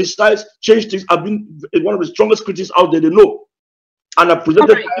 criticize, change things. I've been one of the strongest critics out there. They know, and I've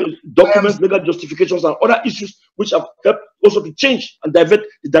presented documents, legal justifications, and other issues which have helped also to change and divert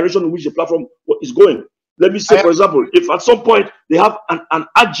the direction in which the platform is going. Let me say, for example, if at some point they have an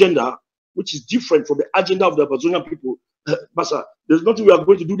agenda which is different from the agenda of the Amazonian people, Basa, there's nothing we are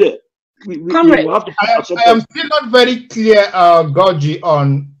going to do there. We will have to I am still not very clear, Goji,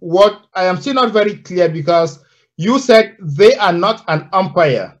 on what I am still not very clear, because you said they are not an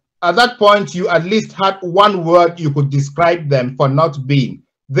umpire. At that point, you at least had one word you could describe them for not being.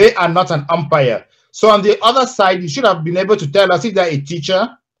 They are not an umpire. So on the other side, you should have been able to tell us if they're a teacher,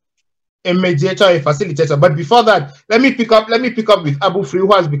 a mediator, a facilitator. But before that, let me pick up with Abu Free,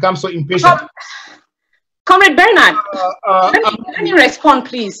 who has become so impatient. Comrade Bernard, let me respond,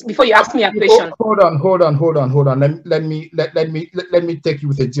 please, before you ask me a question. Hold on. Let me take you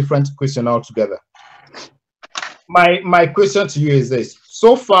with a different question altogether. My question to you is this: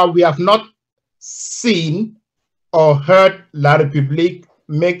 so far, we have not seen or heard La République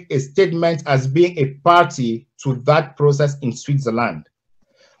make a statement as being a party to that process in Switzerland.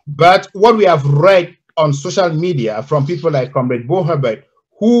 But what we have read on social media from people like Comrade Bo Herbert,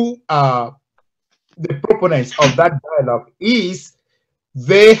 who are the proponents of that dialogue, is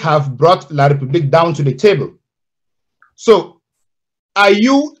they have brought La République down to the table. So are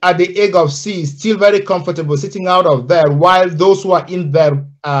you at the AGOV-C still very comfortable sitting out of there while those who are in there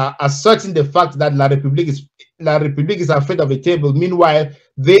are asserting the fact that La République is afraid of a table? Meanwhile,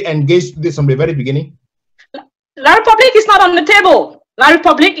 they engaged this from the very beginning. La République is not on the table. La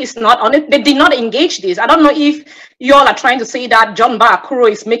République is not on it. They did not engage this. I don't know if you all are trying to say that John Bakuro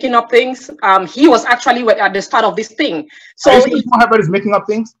is making up things. He was actually at the start of this thing. So Herbert is making up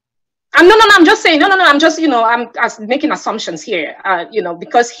things. No, I'm just saying, I'm just, I'm making assumptions here,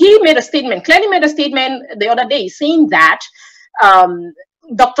 because he made a statement, clearly made a statement the other day saying that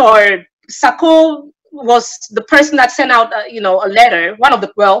Dr. Sako was the person that sent out, a letter,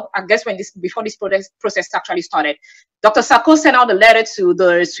 I guess before this process actually started, Dr. Sako sent out a letter to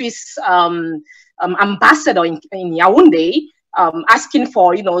the Swiss ambassador in Yaoundé, asking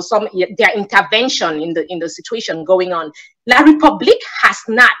for their intervention in the situation going on. La République has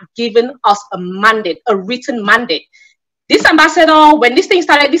not given us a written mandate. This ambassador, when this thing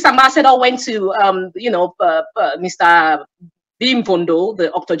started, this ambassador went to Mr. Bim Vondo,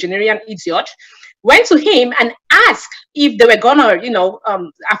 the octogenarian idiot, went to him and asked if they were gonna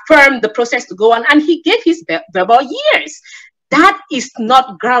affirm the process to go on, and he gave his verbal years. That is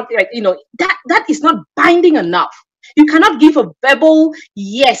not that is not binding enough. You cannot give a verbal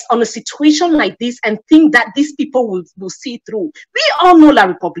yes on a situation like this and think that these people will see through. We all know La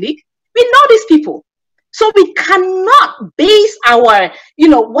République. We know these people. So we cannot base our,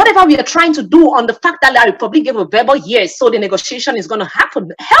 whatever we are trying to do on the fact that La République gave a verbal yes, so the negotiation is going to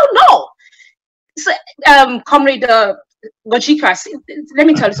happen. Hell no. So, Comrade Gojika, let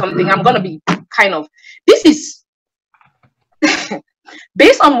me tell you something. I'm going to be this is,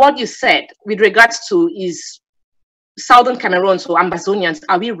 based on what you said with regards to is Southern Cameroon, so Ambazonians,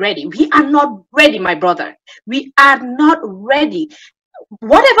 are we ready? We are not ready, my brother. We are not ready.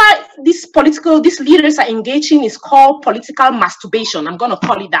 Whatever these leaders are engaging is called political masturbation. I'm going to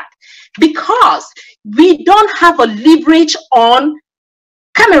call it that. Because we don't have a leverage on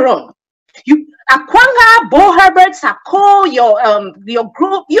Cameroon. Akwanga, Bo Herbert, Sako, your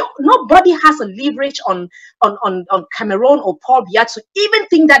group, nobody has a leverage on Cameroon or Paul Biya to even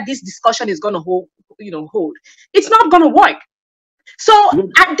think that this discussion is going to hold. It's not going to work. So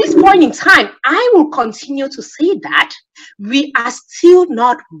at this point in time, I will continue to say that we are still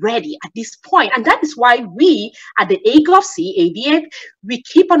not ready at this point. And that is why we at the AGOV-C, AVF, we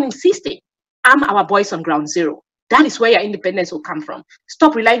keep on insisting, arm our boys on ground zero. That is where your independence will come from.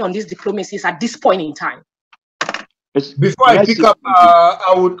 Stop relying on these diplomacies at this point in time. Before I pick up,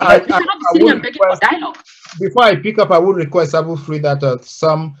 I would request Abu Free that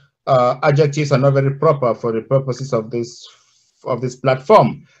some adjectives are not very proper for the purposes of this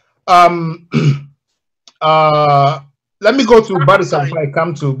platform. Let me go to Barisa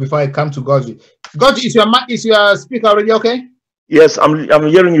before I come to Goji. Goji, is your speaker already okay? Yes, I'm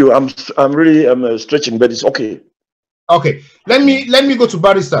hearing you. I'm really stretching, but it's okay. Okay, let me go to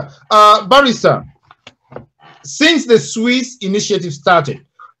Barisa. Barisa, since the Swiss initiative started,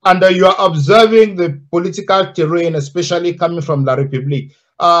 and you are observing the political terrain, especially coming from La République,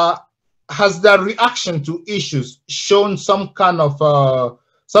 has the reaction to issues shown some kind of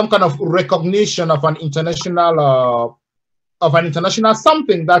recognition of an international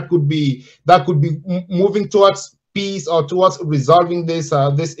something that could be moving towards peace or towards resolving this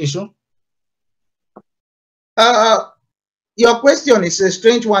issue? Your question is a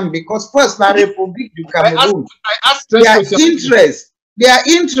strange one, because first, La République du Cameroon, their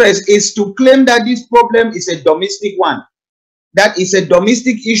interest is to claim that this problem is a domestic one. That is a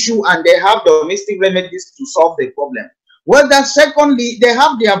domestic issue, and they have domestic remedies to solve the problem. Well, that secondly, they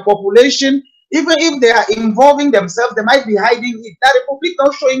have their population. Even if they are involving themselves, they might be hiding it. La République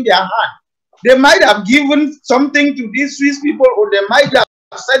not showing their hand. They might have given something to these Swiss people, or they might have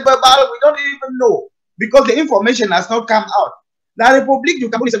said verbal. We don't even know, because the information has not come out. La République du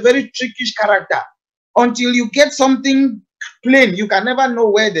Cameroon is a very trickish character. Until you get something plain. You can never know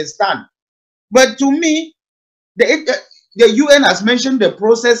where they stand. But to me, the UN has mentioned the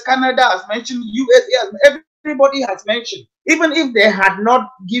process, Canada has mentioned, USA, everybody has mentioned. Even if they had not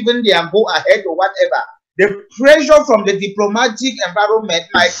given their go ahead or whatever, the pressure from the diplomatic environment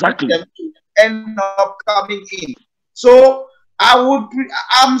might lead them to end up coming in. So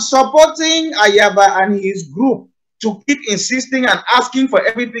I'm supporting Ayaba and his group to keep insisting and asking for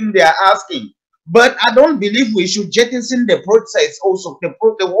everything they are asking. But I don't believe we should jettison the process also, the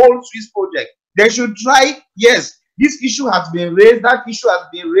whole Swiss project. They should try, yes, this issue has been raised, that issue has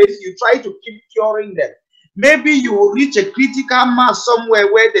been raised, you try to keep curing them. Maybe you will reach a critical mass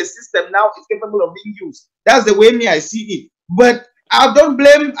somewhere where the system now is capable of being used. That's the way I see it. But I don't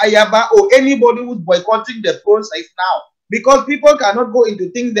blame Ayaba or anybody who's boycotting the process now, because people cannot go into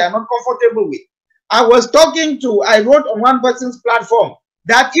things they are not comfortable with. I wrote on one person's platform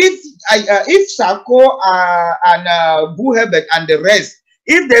that if Sako and Buhebek and the rest,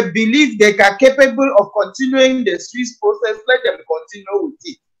 if they believe they are capable of continuing the Swiss process, let them continue with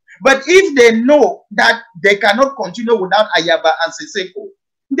it. But if they know that they cannot continue without Ayaba and Siseko,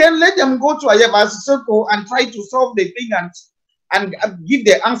 then let them go to Ayaba and Siseko and try to solve the thing and give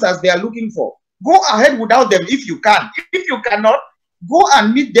the answers they are looking for. Go ahead without them if you can. If you cannot, go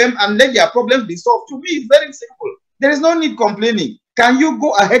and meet them and let their problems be solved. To me, it's very simple. There is no need complaining. Can you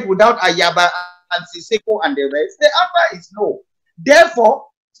go ahead without Ayaba and Siseko and the rest? The answer is no. Therefore,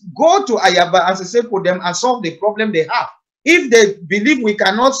 go to Ayaba and Siseko them and solve the problem they have. If they believe we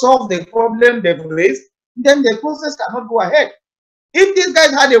cannot solve the problem they've raised, then the process cannot go ahead. If these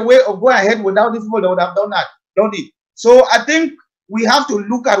guys had a way of going ahead without these people, they would have done it. So I think we have to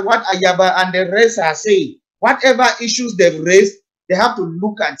look at what Ayaba and the rest are saying. Whatever issues they've raised, they have to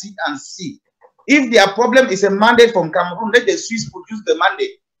look at it and see. If their problem is a mandate from Cameroon, let the Swiss produce the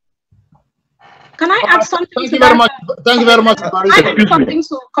mandate. Can I add something? Thank you very much. Thank you very much. I add something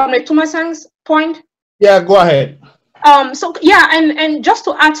to Comrade Tumasang's point. Yeah, go ahead. So yeah, and just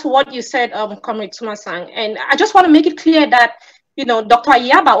to add to what you said, Comrade Tumasang, and I just want to make it clear that, you know, Dr.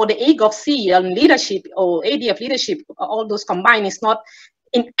 Ayaba or the AGOVC leadership or ADF leadership, all those combined, is not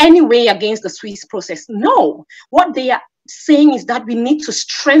in any way against the Swiss process. No, what they are saying is that we need to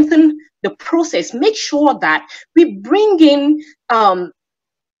strengthen the process, make sure that we bring in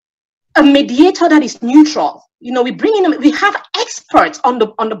a mediator that is neutral. You know, we have experts on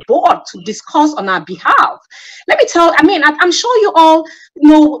the board to discuss on our behalf. Let me tell, I'm sure you all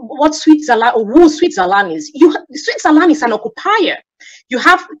know what Switzerland or who Switzerland is. Switzerland is an occupier. You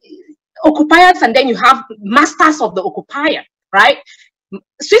have occupiers and then you have masters of the occupier, right?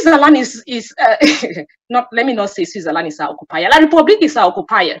 Switzerland is not, let me not say Switzerland is our occupier. La République is our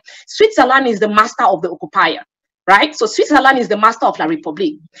occupier. Switzerland is the master of the occupier. Right? So Switzerland is the master of La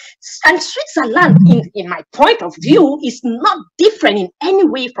République. And Switzerland, in my point of view, is not different in any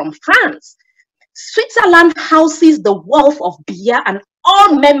way from France. Switzerland houses the wealth of Biya and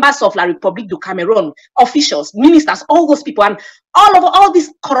all members of La République du Cameroun, officials, ministers, all those people, and all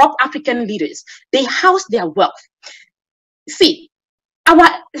these corrupt African leaders. They house their wealth. See, our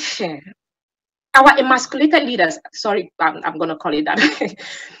emasculated leaders, sorry, I'm going to call it that.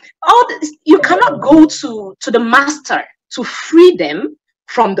 You cannot go to the master to free them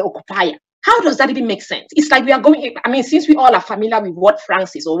from the occupier. How does that even make sense? It's like we are going, since we all are familiar with what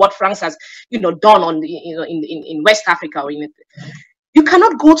France is or what France has, done on in West Africa or you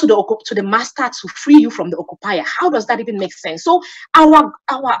cannot go to the master to free you from the occupier. How does that even make sense? So our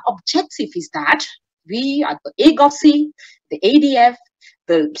objective is that we at the AGOVC, the ADF,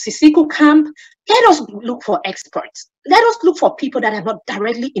 the Siseko camp, let us look for experts. Let us look for people that are not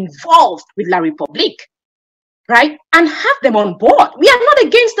directly involved with La République, right? And have them on board. We are not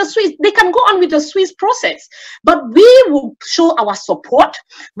against the Swiss. They can go on with the Swiss process, but we will show our support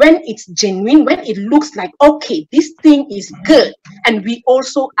when it's genuine, when it looks like, okay, this thing is good. And we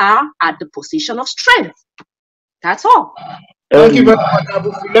also are at the position of strength. That's all. Thank you very much.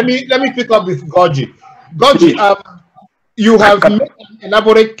 Let me pick up with Gorgie. Gorgie, you have made an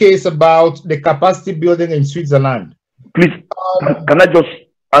elaborate case about the capacity building in Switzerland. Please, can I just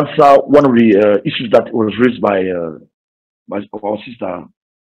answer one of the issues that was raised by our sister?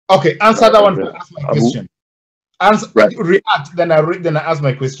 Okay, answer that one. Ask my question. Answer, right. React, then I ask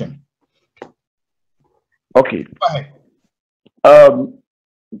my question. Okay. Go ahead.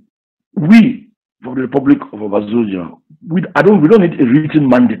 We, from the Republic of Abazonia, we don't need a written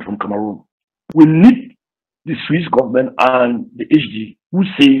mandate from Cameroon. We need the Swiss government and the HD who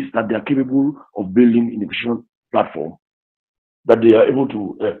says that they are capable of building an efficient platform, that they are able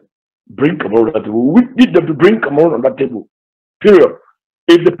to bring Cameroon on that table. We need them to bring Cameroon on that table, period.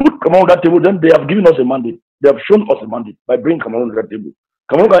 If they put Cameroon on that table, then they have given us a mandate. They have shown us a mandate by bringing Cameroon to that table.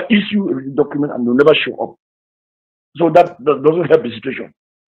 Cameroon can issue a document and they'll never show up. So that doesn't help the situation.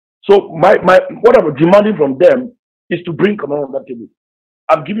 So what I'm demanding from them is to bring Cameroon on that table.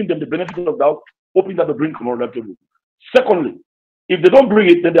 I'm giving them the benefit of the doubt, hoping that they bring Cameroon on that table. Secondly, if they don't bring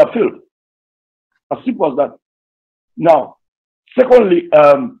it, then they are failed. As simple as that. Now, secondly,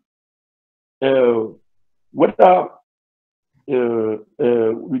 whether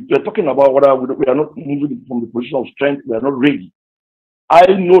we are talking about whether we are not moving from the position of strength, we are not ready. I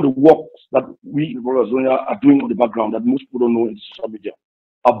know the work that we in Azonia are doing on the background that most people don't know in social media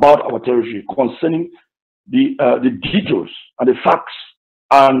about our territory concerning the details and the facts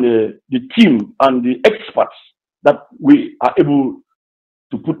and the team and the experts that we are able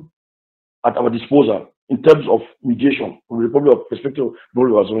to put at our disposal in terms of mediation from the Republic of perspective of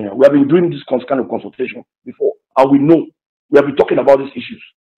Azonia. We have been doing this kind of consultation before, and we know we have been talking about these issues.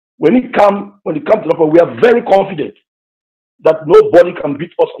 When it comes to the point, we are very confident that nobody can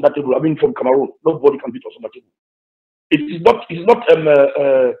beat us on that table. I mean, from Cameroon, nobody can beat us on that table.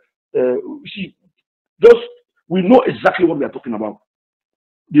 We know exactly what we are talking about.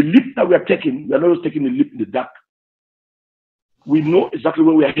 The leap that we are taking, we are not just taking a leap in the dark. We know exactly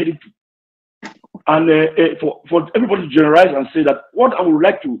where we are heading to. And for everybody to generalize and say that, what I would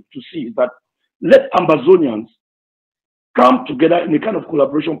like to see is that let Ambazonians come together in a kind of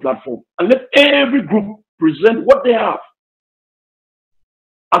collaboration platform and let every group present what they have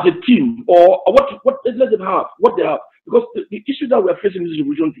as a team, or what let them have, what they have. Because the issue that we are facing in this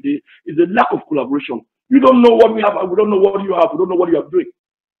revolution today is the lack of collaboration. You don't know what we have, and we don't know what you have, we don't know what you are doing.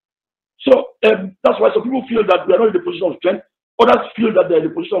 So that's why some people feel that we are not in the position of strength, others feel that they are in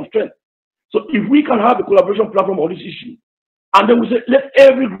the position of strength. So if we can have a collaboration platform on this issue, and then we say, let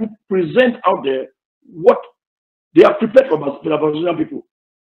every group present out there what they have prepared for the Amazonian people.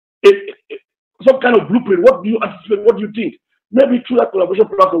 Some kind of blueprint, what do you anticipate, what do you think? Maybe through that collaboration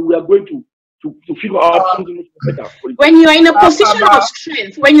platform, we are going to figure out something better. When you are in a position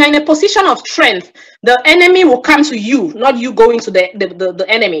of strength, the enemy will come to you, not you going to the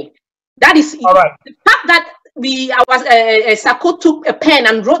enemy. That is all right. The fact that Sako took a pen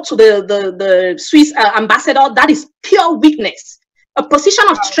and wrote to the Swiss ambassador, that is pure weakness. A position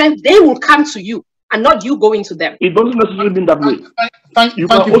of strength, they will come to you and not you going to them. It doesn't necessarily mean that way. You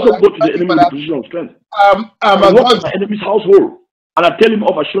can also go to the enemy in a position of strength. I walk in my enemy's household and I tell him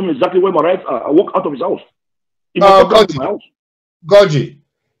off, I show him exactly where my rights are. I walk out of his house. Goji,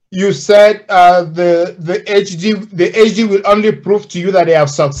 you said the HD will only prove to you that they have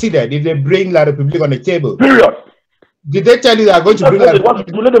succeeded if they bring La Republique on the table. Period. Did they tell you they are going to bring La Republique?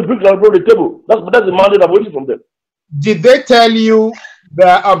 To let them bring La Republique on the table. That's the mandate I'm waiting from them. Did they tell you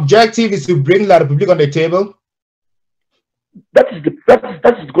the objective is to bring La Republique on the table? That is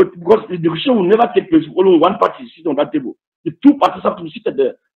good, because the negotiation will never take place. Only one party sits on that table. The two parties have to be seated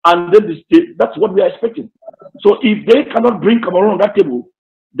there, and then that's what we are expecting. So if they cannot bring Cameroon on that table,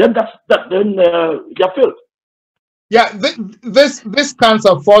 then they are failed. Yeah, this kind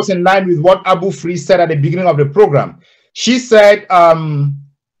of falls in line with what Abu Free said at the beginning of the program. She said HD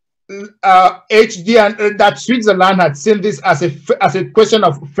and that Switzerland had seen this as a question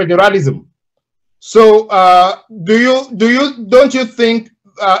of federalism. So don't you think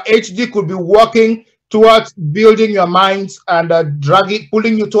HD could be working towards building your minds and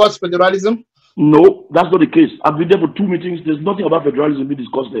pulling you towards federalism? No, that's not the case. I've been there for 2 meetings. There's nothing about federalism being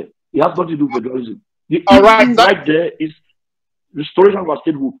discussed there. It has nothing to do with federalism. The issue right there is restoration of our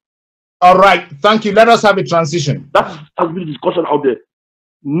statehood. All right, thank you. Let us have a transition. That has been a discussion out there.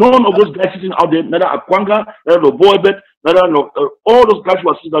 None of those guys sitting out there, neither Akwanga, neither Boebet, neither all those guys who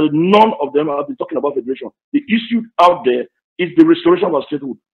are sitting out there, none of them have been talking about federation. The issue out there is the restoration of our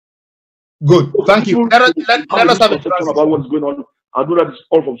statehood. Good, thank you. Let us have a transition about what's going on. I know that it's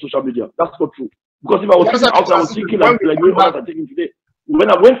all from social media. That's not true. Because if I was sitting outside, I was thinking like you others are taking today. When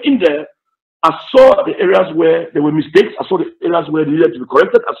I went in there, I saw the areas where there were mistakes. I saw the areas where they needed to be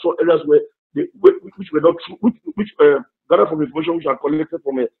corrected. I saw areas where which were not true, which gathered from information which are collected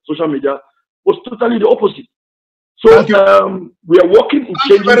from social media was totally the opposite. So we are working in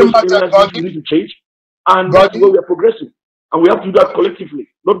changing those areas which we need to change, and that's where we are progressing. And we have to do that collectively,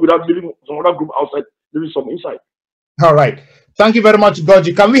 not without leaving some other group outside, leaving some inside. All right. Thank you very much,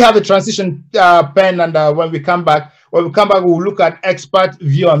 Goji. Can we have a transition pen? And when we come back, we'll look at expert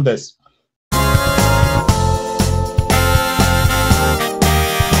view on this.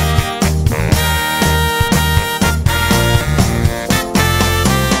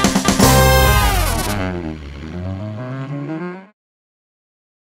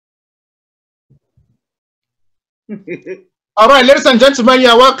 All right, ladies and gentlemen, you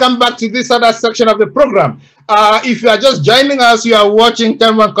are welcome back to this other section of the program. If you are just joining us, you are watching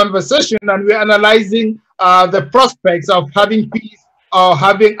TenOne Conversation, and we're analyzing the prospects of having peace or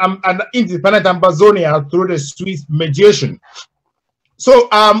having an independent Ambazonia through the Swiss mediation. So,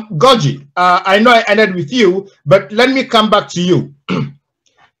 Goji, I know I ended with you, but let me come back to you.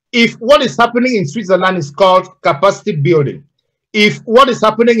 If what is happening in Switzerland is called capacity building, if what is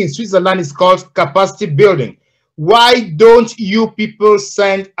happening in Switzerland is called capacity building, why don't you people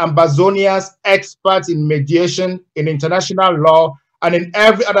send Ambazonia's experts in mediation, in international law, and in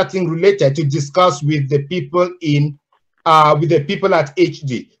every other thing related to discuss with the people in with the people at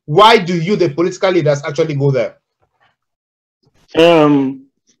HD? Why do you, the political leaders, actually go there?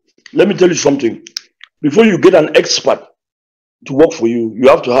 Let me tell you something. Before you get an expert to work for you, you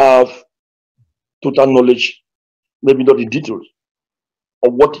have to have total knowledge, maybe not the details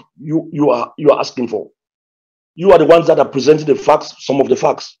of what you are asking for. You are the ones that are presenting the facts, some of the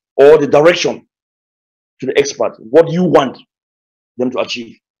facts, or the direction to the expert, what you want them to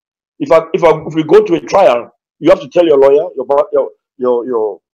achieve. If we go to a trial, you have to tell your lawyer,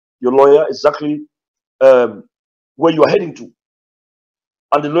 your lawyer exactly where you are heading to,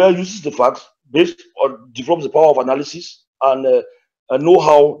 and the lawyer uses the facts based on, develops the power of analysis and know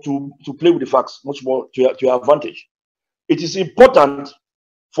how to play with the facts much more to your advantage. It is important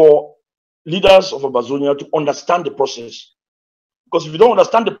for leaders of Amazonia to understand the process, because if you don't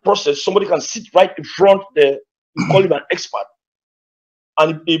understand the process, somebody can sit right in front there, you call him an expert,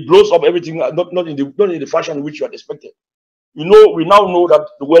 and it blows up everything, not in the fashion in which you had expected. You know, we now know that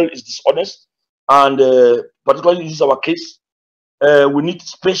the world is dishonest, and particularly this is our case. We need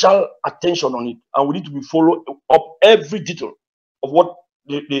special attention on it, and we need to be follow up every detail of what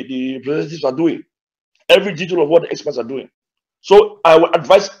the representatives are doing, every detail of what the experts are doing. So I would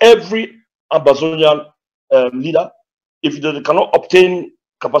advise every Amazonian leader, if they cannot obtain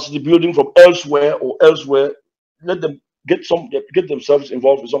capacity building from elsewhere, let them get themselves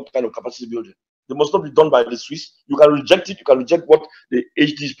involved with some kind of capacity building. They must not be done by the Swiss. You can reject it. You can reject what the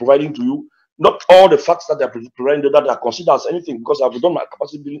HD is providing to you. Not all the facts that they are providing that are considered as anything, because I've done my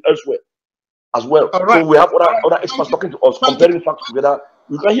capacity building elsewhere as well. Right. So we have other experts talking to us, comparing facts together.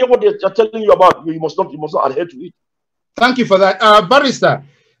 You can hear what they're telling you about. You must not adhere to it. Thank you for that, Barrister.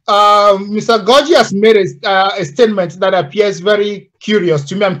 Mr. Goji has made a statement that appears very curious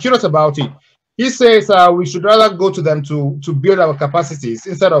to me. I'm curious about it. He says we should rather go to them to build our capacities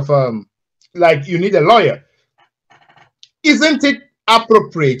instead of like you need a lawyer. Isn't it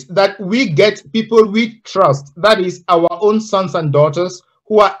appropriate that we get people we trust, that is our own sons and daughters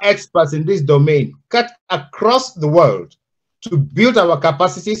who are experts in this domain, cut across the world, to build our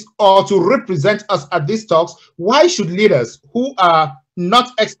capacities or to represent us at these talks? Why should leaders who are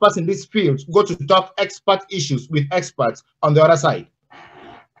not experts in this field go to talk expert issues with experts on the other side?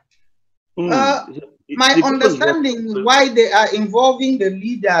 My understanding why they are involving the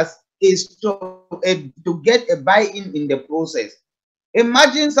leaders is to get a buy-in in the process.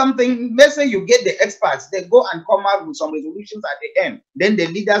 Imagine something, let's say you get the experts, they go and come out with some resolutions at the end, then the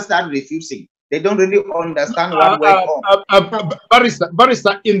leaders start refusing. They don't really understand what went on.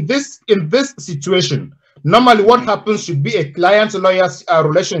 Barrister, in this situation, normally what happens should be a client-lawyer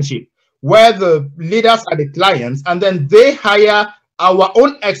relationship where the leaders are the clients, and then they hire our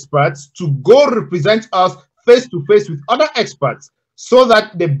own experts to go represent us face-to-face with other experts, so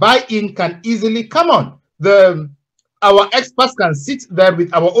that the buy-in can easily come on. Our experts can sit there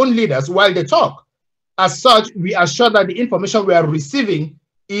with our own leaders while they talk. As such, we are sure that the information we are receiving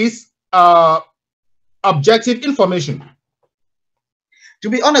is objective information. To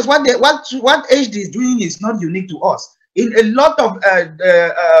be honest, what HD is doing is not unique to us. In a lot of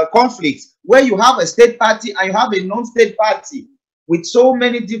conflicts where you have a state party and you have a non-state party with so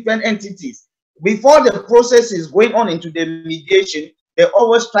many different entities, before the process is going on into the mediation, they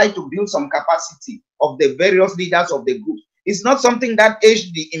always try to build some capacity of the various leaders of the group. It's not something that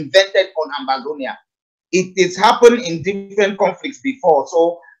HD invented on Amazonia. It has happened in different conflicts before.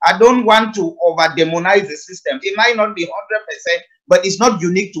 So I don't want to over-demonize the system. It might not be 100%, but it's not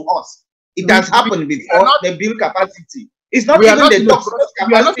unique to us. It has happened before. They build capacity. It's not even the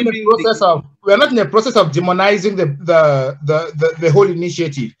we are not in the process of demonizing the whole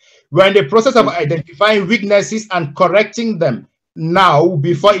initiative. We're in the process of identifying weaknesses and correcting them now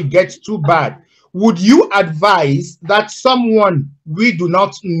before it gets too bad. Would you advise that someone we do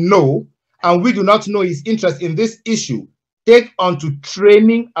not know and we do not know his interest in this issue take on to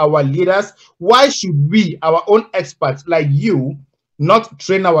training our leaders? Why should we, our own experts like you, not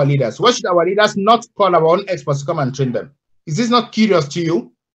train our leaders? Why should our leaders not call our own experts to come and train them? Is this not curious to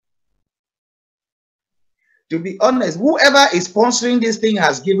you? To be honest, whoever is sponsoring this thing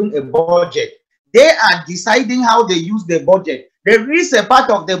has given a budget. They are deciding how they use the budget. There is a part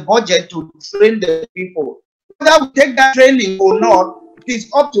of the budget to train the people. Whether we take that training or not, it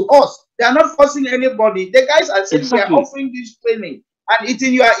is up to us. They are not forcing anybody. The guys are saying they are offering this training, and it's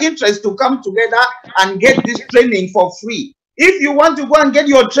in your interest to come together and get this training for free. If you want to go and get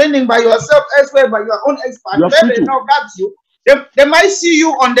your training by yourself elsewhere, by your own expert, then they now got you. They might see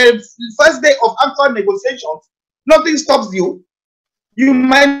you on the first day of actual negotiations. Nothing stops you. You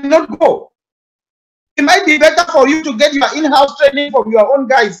might not go. It might be better for you to get your in-house training from your own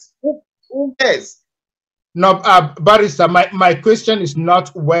guys. Who cares? No, Barrister, my question is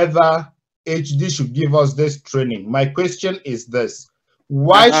not whether HD should give us this training. My question is this.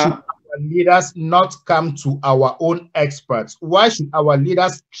 Why should our leaders not come to our own experts? Why should our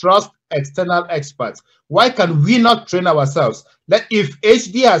leaders trust external experts? Why can we not train ourselves? If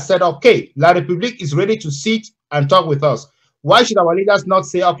HD has said, okay, La République is ready to sit and talk with us, why should our leaders not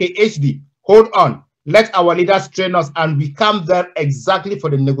say, okay, HD, hold on, let our leaders train us and we come there exactly for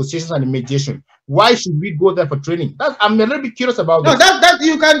the negotiations and the mediation? Why should we go there for training? I'm a little bit curious about this.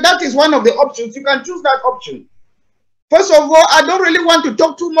 That is one of the options. You can choose that option. First of all, I don't really want to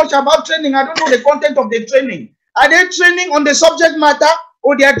talk too much about training. I don't know the content of the training. Are they training on the subject matter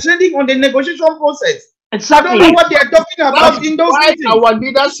or they are training on the negotiation process? Exactly. I don't know what they are talking about in those meetings. Our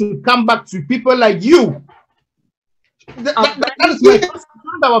leaders should come back to people like you. That is my question.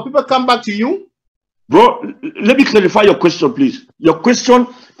 Our people come back to you. Bro, let me clarify your question, please. Your question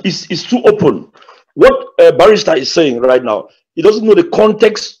is too open. What Barrister is saying right now, he doesn't know the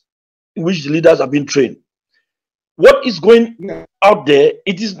context in which the leaders are being trained. What is going out there,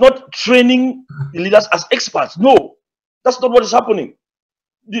 it is not training the leaders as experts. No, that's not what is happening.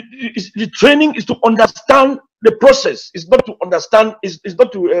 The training is to understand the process. It's not to understand, it's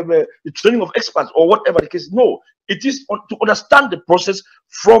not to the training of experts or whatever the case. No, it is to understand the process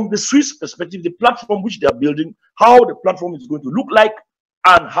from the Swiss perspective, the platform which they are building, how the platform is going to look like,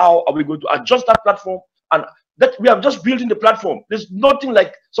 and how are we going to adjust that platform. And that we are just building the platform. There's nothing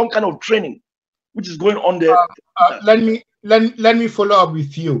like some kind of training which is going on there. Let me follow up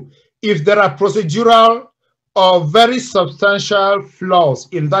with you. If there are procedural or very substantial flaws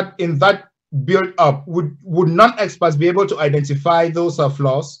in that build up, would non-experts be able to identify those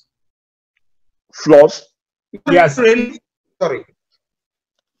flaws? Flaws? Yes. Sorry.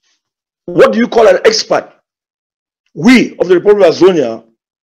 What do you call an expert? We of the Republic of Azonia,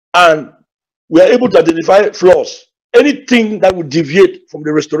 and we are able to identify flaws. Anything that would deviate from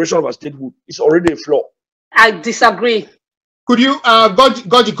the restoration of our statehood is already a flaw. I disagree. Could you,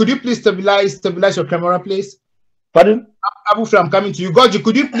 Goji, could you please stabilize your camera, please? Pardon? Abu, I'm coming to you. Goji,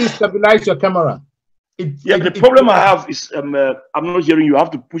 could you please stabilize your camera? The problem I have is I'm not hearing you. I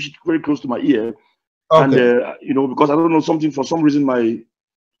have to push it very close to my ear. Okay. And, because I don't know something, for some reason,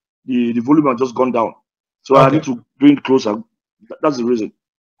 the volume has just gone down. So okay. I need to bring it closer. That's the reason.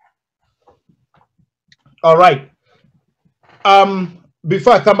 All right.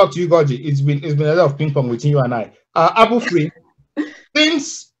 Before I come back to you, Goji, it's been a lot of ping pong between you and I. Abu Free,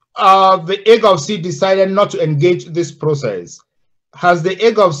 since the AGOVC decided not to engage this process, has the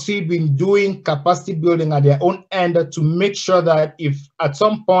AGOVC been doing capacity building at their own end to make sure that if at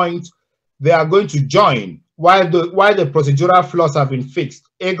some point they are going to join, while the procedural flaws have been fixed,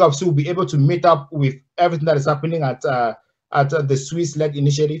 AGOVC will be able to meet up with everything that is happening at the Swiss-led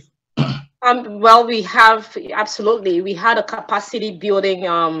initiative? Well, we have, absolutely. We had a capacity building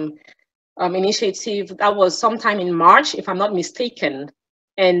initiative that was sometime in March, if I'm not mistaken.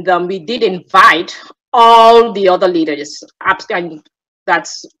 And we did invite all the other leaders. And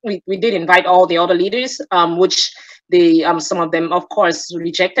we did invite all the other leaders, which some of them, of course,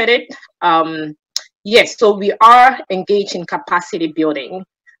 rejected it. Yes, so we are engaged in capacity building.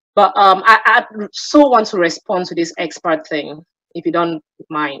 But I so want to respond to this expert thing, if you don't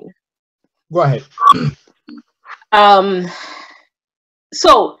mind. Go ahead.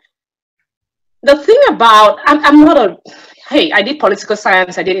 So the thing about, I'm not I did political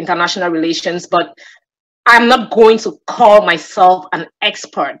science, I did international relations, but I'm not going to call myself an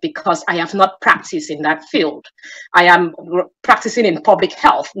expert because I have not practiced in that field. I am practicing in public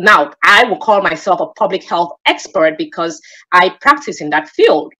health. Now, I will call myself a public health expert because I practice in that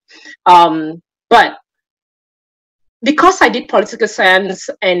field. But because I did political science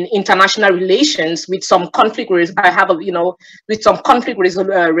and international relations with some conflict, with some conflict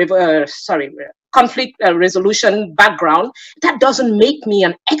resolution background, that doesn't make me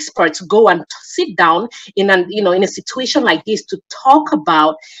an expert to go and sit down in a situation like this to talk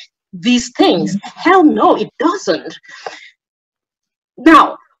about these things. Hell no, it doesn't.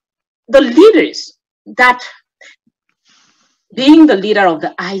 Now, the leaders that being the leader of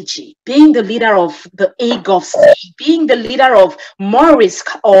the IG, being the leader of the AGOVC, being the leader of Morris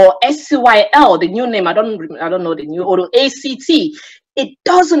or SCYL, the new name, I don't know the new, or the ACT, it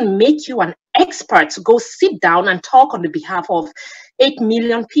doesn't make you an expert to go sit down and talk on the behalf of 8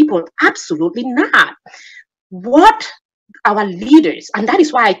 million people. Absolutely not. What our leaders, and that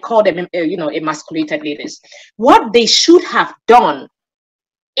is why I call them, emasculated leaders, what they should have done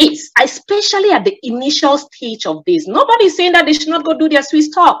is, especially at the initial stage of this, nobody's saying that they should not go do their Swiss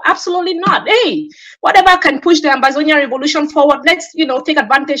talk. Absolutely not. Hey, whatever can push the Ambazonia revolution forward, let's, take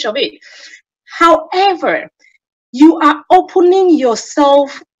advantage of it. However, you are opening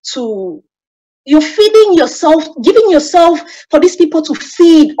yourself to, you're feeding yourself, giving yourself for these people to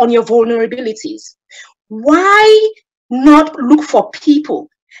feed on your vulnerabilities. Why not look for people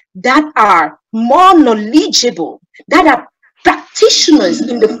that are more knowledgeable, that are practitioners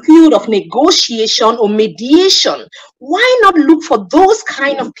in the field of negotiation or mediation? Why not look for those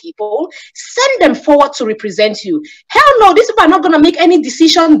kind of people, send them forward to represent you? Hell no, these people are not going to make any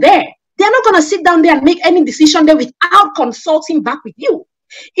decision there. They're not going to sit down there and make any decision there without consulting back with you.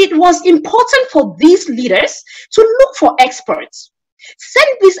 It was important for these leaders to look for experts. Send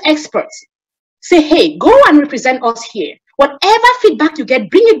these experts. Say, hey, go and represent us here. Whatever feedback you get,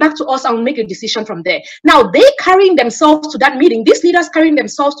 bring it back to us and we'll make a decision from there. Now, they carrying themselves to that meeting, these leaders carrying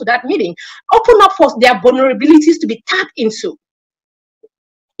themselves to that meeting, open up for their vulnerabilities to be tapped into.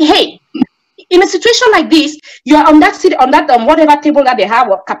 Hey, in a situation like this, you're on that whatever table that they have,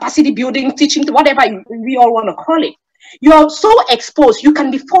 or capacity building, teaching, whatever we all want to call it. You're so exposed, you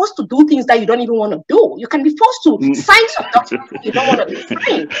can be forced to do things that you don't even want to do. You can be forced to sign some documents you don't want to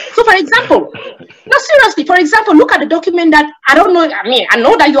sign. So, for example, no, seriously, for example, look at the document that, I don't know, I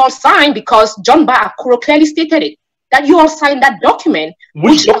know that you all signed because John Akuro clearly stated it, that you all signed that document.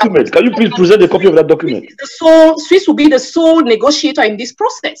 Which document? Can you please present a copy of that document? Swiss will be the sole negotiator in this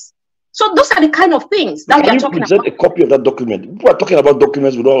process. So those are the kind of things that we're talking about. Can you present a copy of that document? People are talking about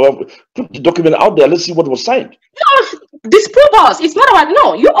documents. We don't have, put the document out there. Let's see what was signed. No, disprove us. It's not about,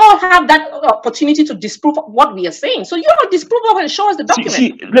 no. You all have that opportunity to disprove what we are saying. So you all disprove us and show us the document.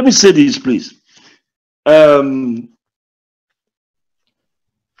 See, let me say this, please. Goji,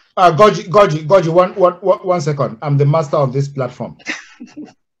 one second. I'm the master of this platform.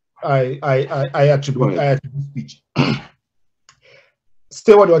 I attribute speech.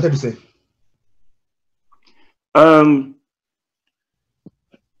 Say what you wanted to say.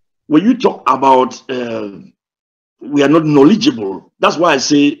 When you talk about we are not knowledgeable, that's why I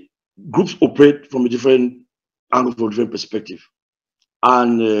say groups operate from a different angle, from a different perspective.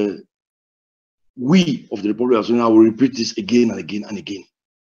 And we of the Republic of Sudan will repeat this again and again and again.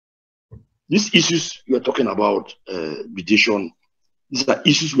 These issues you are talking about, mediation, these are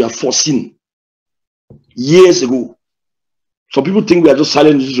issues we have foreseen years ago. Some people think we are just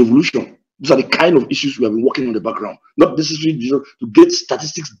silent in this revolution. These are the kind of issues we have been working on the background. Not necessarily to get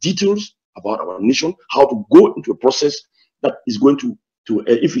statistics, details about our nation, how to go into a process that is going to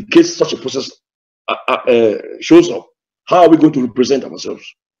if in case such a process shows up, how are we going to represent ourselves?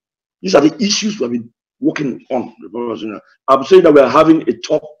 These are the issues we have been working on. I'm saying that we are having a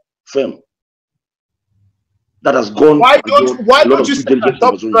top firm that has gone. Why don't you send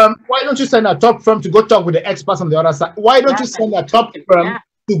a top firm to go talk with the experts on the other side? Why don't you send a top firm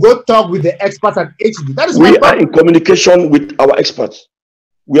to go talk with the experts at HD? That is we are in communication with our experts.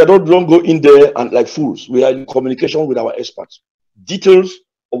 We are not don't go in there and like fools. We are in communication with our experts. Details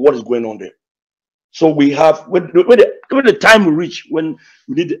of what is going on there. So we have when the time will reach when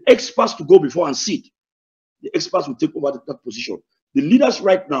we need the experts to go before and sit. The experts will take over that position. The leaders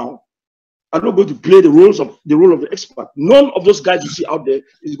right now are not going to play the role of the expert. None of those guys you see out there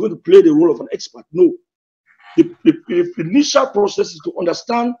is going to play the role of an expert. No. The initial process is to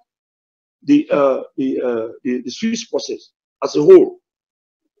understand the Swiss process as a whole.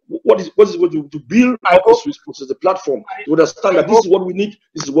 What is going to build the Swiss process, the platform, to understand that this is what we need,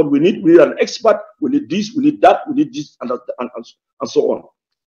 this is what we need. We need an expert, we need this, we need that, we need this, and so on.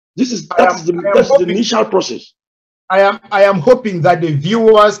 That's the initial process. I am hoping that the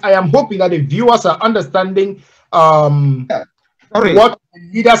viewers are understanding what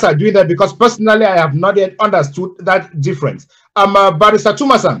leaders are doing there, because personally I have not yet understood that difference. Barrister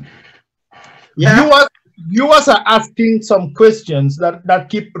Tumasan, viewers are asking some questions that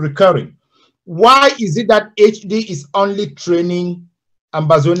keep recurring. Why is it that HD is only training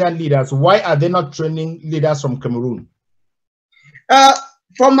Ambazonian leaders? Why are they not training leaders from Cameroon?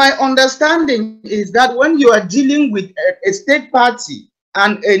 From my understanding is that when you are dealing with a state party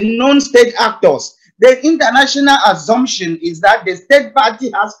and a non-state actors, the international assumption is that the state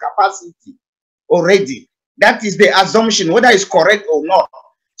party has capacity already. That is the assumption, whether it's correct or not.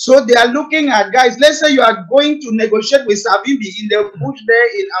 So they are looking at, guys, let's say you are going to negotiate with Savimbi in the bush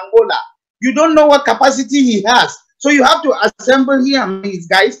there in Angola. You don't know what capacity he has. So you have to assemble him and his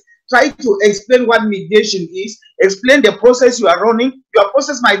guys, try to explain what mediation is, explain the process you are running. Your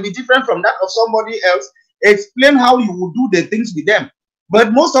process might be different from that of somebody else. Explain how you will do the things with them.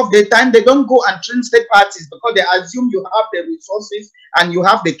 But most of the time, they don't go and train state parties because they assume you have the resources and you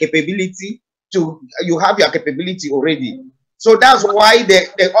have the capability you have your capability already. So that's why they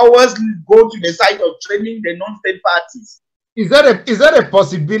always go to the side of training the non-state parties. Is that a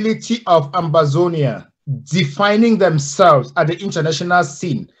possibility of Ambazonia defining themselves at the international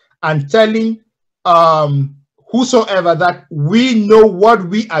scene and telling whosoever that we know what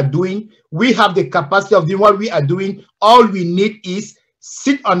we are doing, we have the capacity of doing what we are doing, all we need is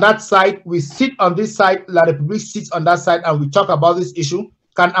sit on that side, we sit on this side, La Republic sits on that side, and we talk about this issue?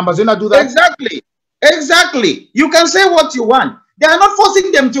 Can Ambazonia do that? Exactly. Exactly. You can say what you want. They are not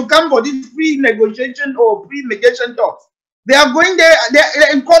forcing them to come for this pre-negotiation or pre-mediation talks. They are going there, they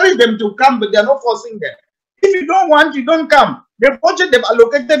encourage them to come, but they are not forcing them. If you don't want, you don't come. The budget they've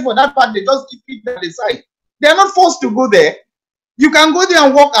allocated for that part, they just keep it at the side. They are not forced to go there. You can go there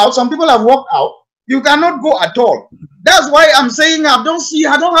and walk out. Some people have walked out. You cannot go at all. That's why I'm saying I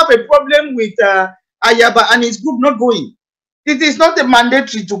don't have a problem with Ayaba and his group not going. It is not a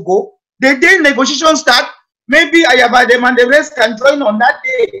mandatory to go. The day negotiations start, maybe Ayaba them and the rest can join on that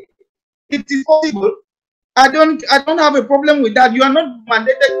day. It is possible. I don't have a problem with that. You are not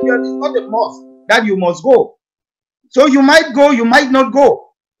mandated. It's not a must that you must go. So you might go, you might not go.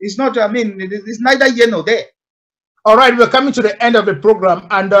 It's not, I mean, it's neither here nor there. All right, we're coming to the end of the program,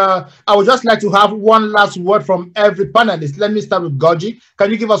 and I would just like to have one last word from every panelist. Let me start with Goji. Can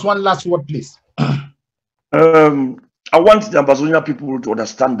you give us one last word, please? I want the Ambazonia people to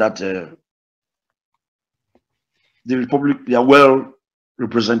understand that the Republic, they are well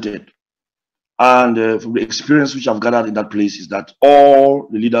represented. And from the experience which I've gathered in that place is that all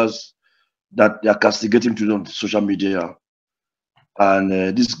the leaders that they are castigating to on social media,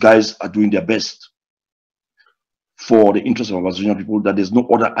 and these guys are doing their best for the interest of Amazonian people, that there's no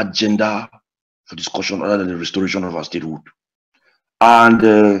other agenda for discussion other than the restoration of our statehood.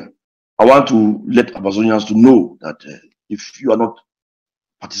 And I want to let Amazonians to know that if you are not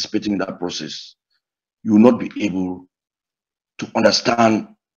participating in that process, you will not be able to understand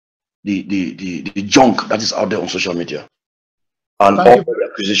the junk that is out there on social media and all the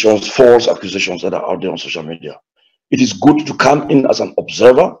accusations, false accusations that are out there on social media. It is good to come in as an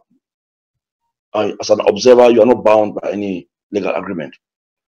observer. As an observer, you are not bound by any legal agreement,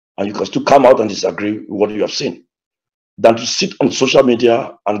 and you can still come out and disagree with what you have seen, than to sit on social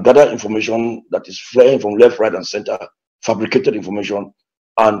media and gather information that is flying from left, right, and center, fabricated information,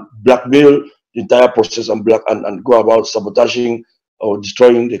 and blackmail the entire process and go about sabotaging or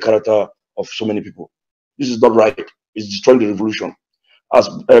destroying the character of so many people. This is not right. It's destroying the revolution. As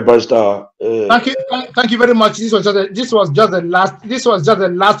Barrister, thank you very much. This was just the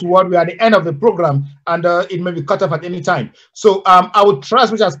last word. We are at the end of the program, and it may be cut off at any time. So I would try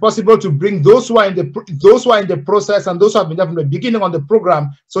as much as possible to bring those who are in the process and those who have been there from the beginning on the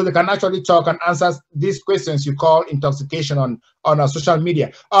program, so they can actually talk and answer these questions you call intoxication on our social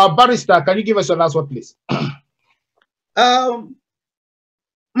media. Barrister, can you give us your last word, please?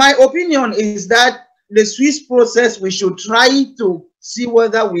 My opinion is that the Swiss process, we should try to see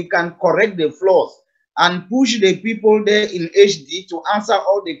whether we can correct the flaws and push the people there in HD to answer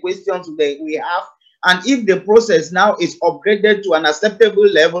all the questions that we have. And if the process now is upgraded to an acceptable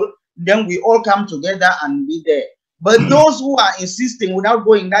level, then we all come together and be there. But those who are insisting without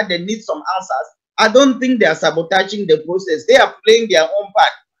going that they need some answers, I don't think they are sabotaging the process. They are playing their own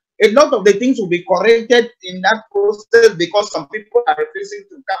part. A lot of the things will be corrected in that process because some people are refusing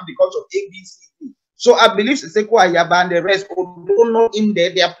to come because of ABCD. So I believe Siseko Ayaba and the rest, although not in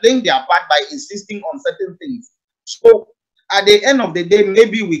there, they are playing their part by insisting on certain things. So at the end of the day,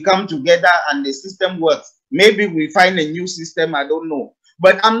 maybe we come together and the system works. Maybe we find a new system, I don't know.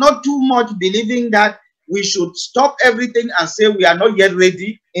 But I'm not too much believing that we should stop everything and say we are not yet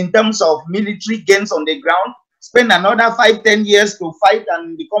ready in terms of military gains on the ground, spend another 5-10 years to fight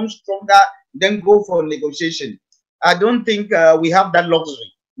and become stronger, then go for negotiation. I don't think we have that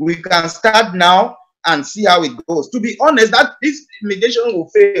luxury. We can start now and see how it goes. To be honest, that this mediation will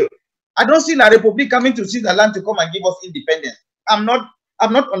fail. I don't see La Republic coming to Switzerland to come and give us independence. I'm not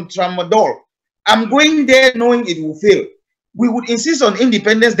on tramadol. I'm going there knowing it will fail. We would insist on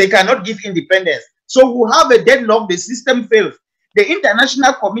independence. They cannot give independence. So we'll have a deadlock. The system fails. The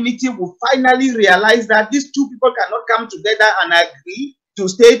international community will finally realize that these two people cannot come together and agree to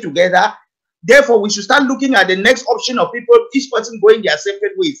stay together. Therefore, we should start looking at the next option of people, each person going their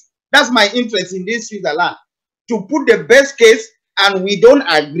separate ways. That's my interest in this Switzerland, to put the best case, and we don't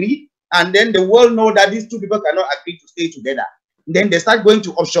agree, and then the world know that these two people cannot agree to stay together. Then they start going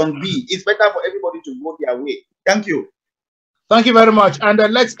to option B. It's better for everybody to go their way. Thank you. Thank you very much. And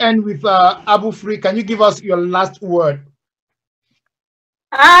let's end with Abu Free. Can you give us your last word?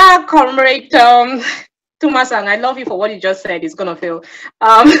 Comrade Tumasang, I love you for what you just said. It's gonna fail.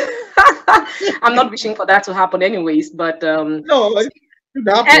 I'm not wishing for that to happen, anyways. But no,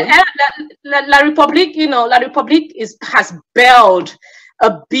 La Republique, you know, La Republique has built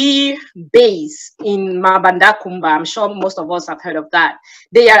a bee base in Mabanda Kumba. I'm sure most of us have heard of that.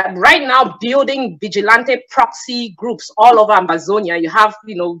 They are right now building vigilante proxy groups all over Amazonia. You have,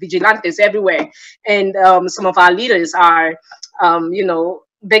 you know, vigilantes everywhere, and some of our leaders are, you know,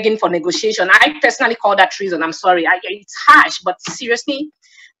 begging for negotiation. I personally call that treason. I'm sorry. It's harsh, but seriously,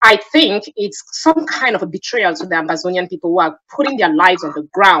 I think it's some kind of a betrayal to the Amazonian people who are putting their lives on the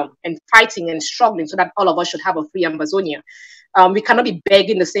ground and fighting and struggling so that all of us should have a free Amazonia. We cannot be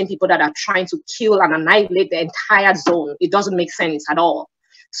begging the same people that are trying to kill and annihilate the entire zone. It doesn't make sense at all.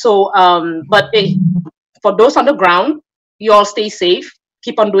 So, but hey, for those on the ground, you all stay safe,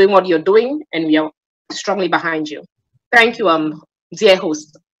 keep on doing what you're doing, and we are strongly behind you. Thank you, dear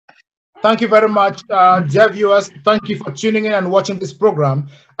host. Thank you very much, dear viewers. Thank you for tuning in and watching this program.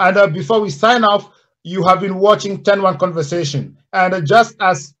 And before we sign off, you have been watching TenOne Conversation. And just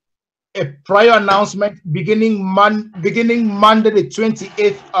as a prior announcement, beginning Monday, the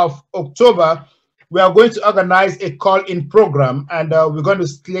 28th of October, we are going to organize a call-in program, and we're going to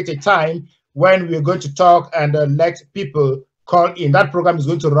select a time when we're going to talk and let people call in. That program is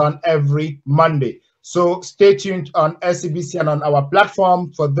going to run every Monday. So stay tuned on SCBC and on our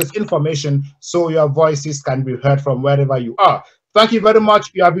platform for this information so your voices can be heard from wherever you are. Thank you very much.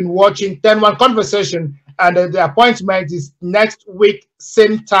 You have been watching TenOne Conversation, and the appointment is next week,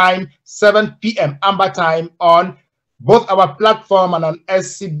 same time, 7 p.m. Amber time on both our platform and on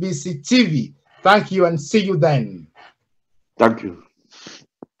SCBC TV. Thank you and see you then. Thank you.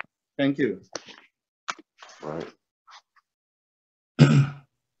 Thank you. Right.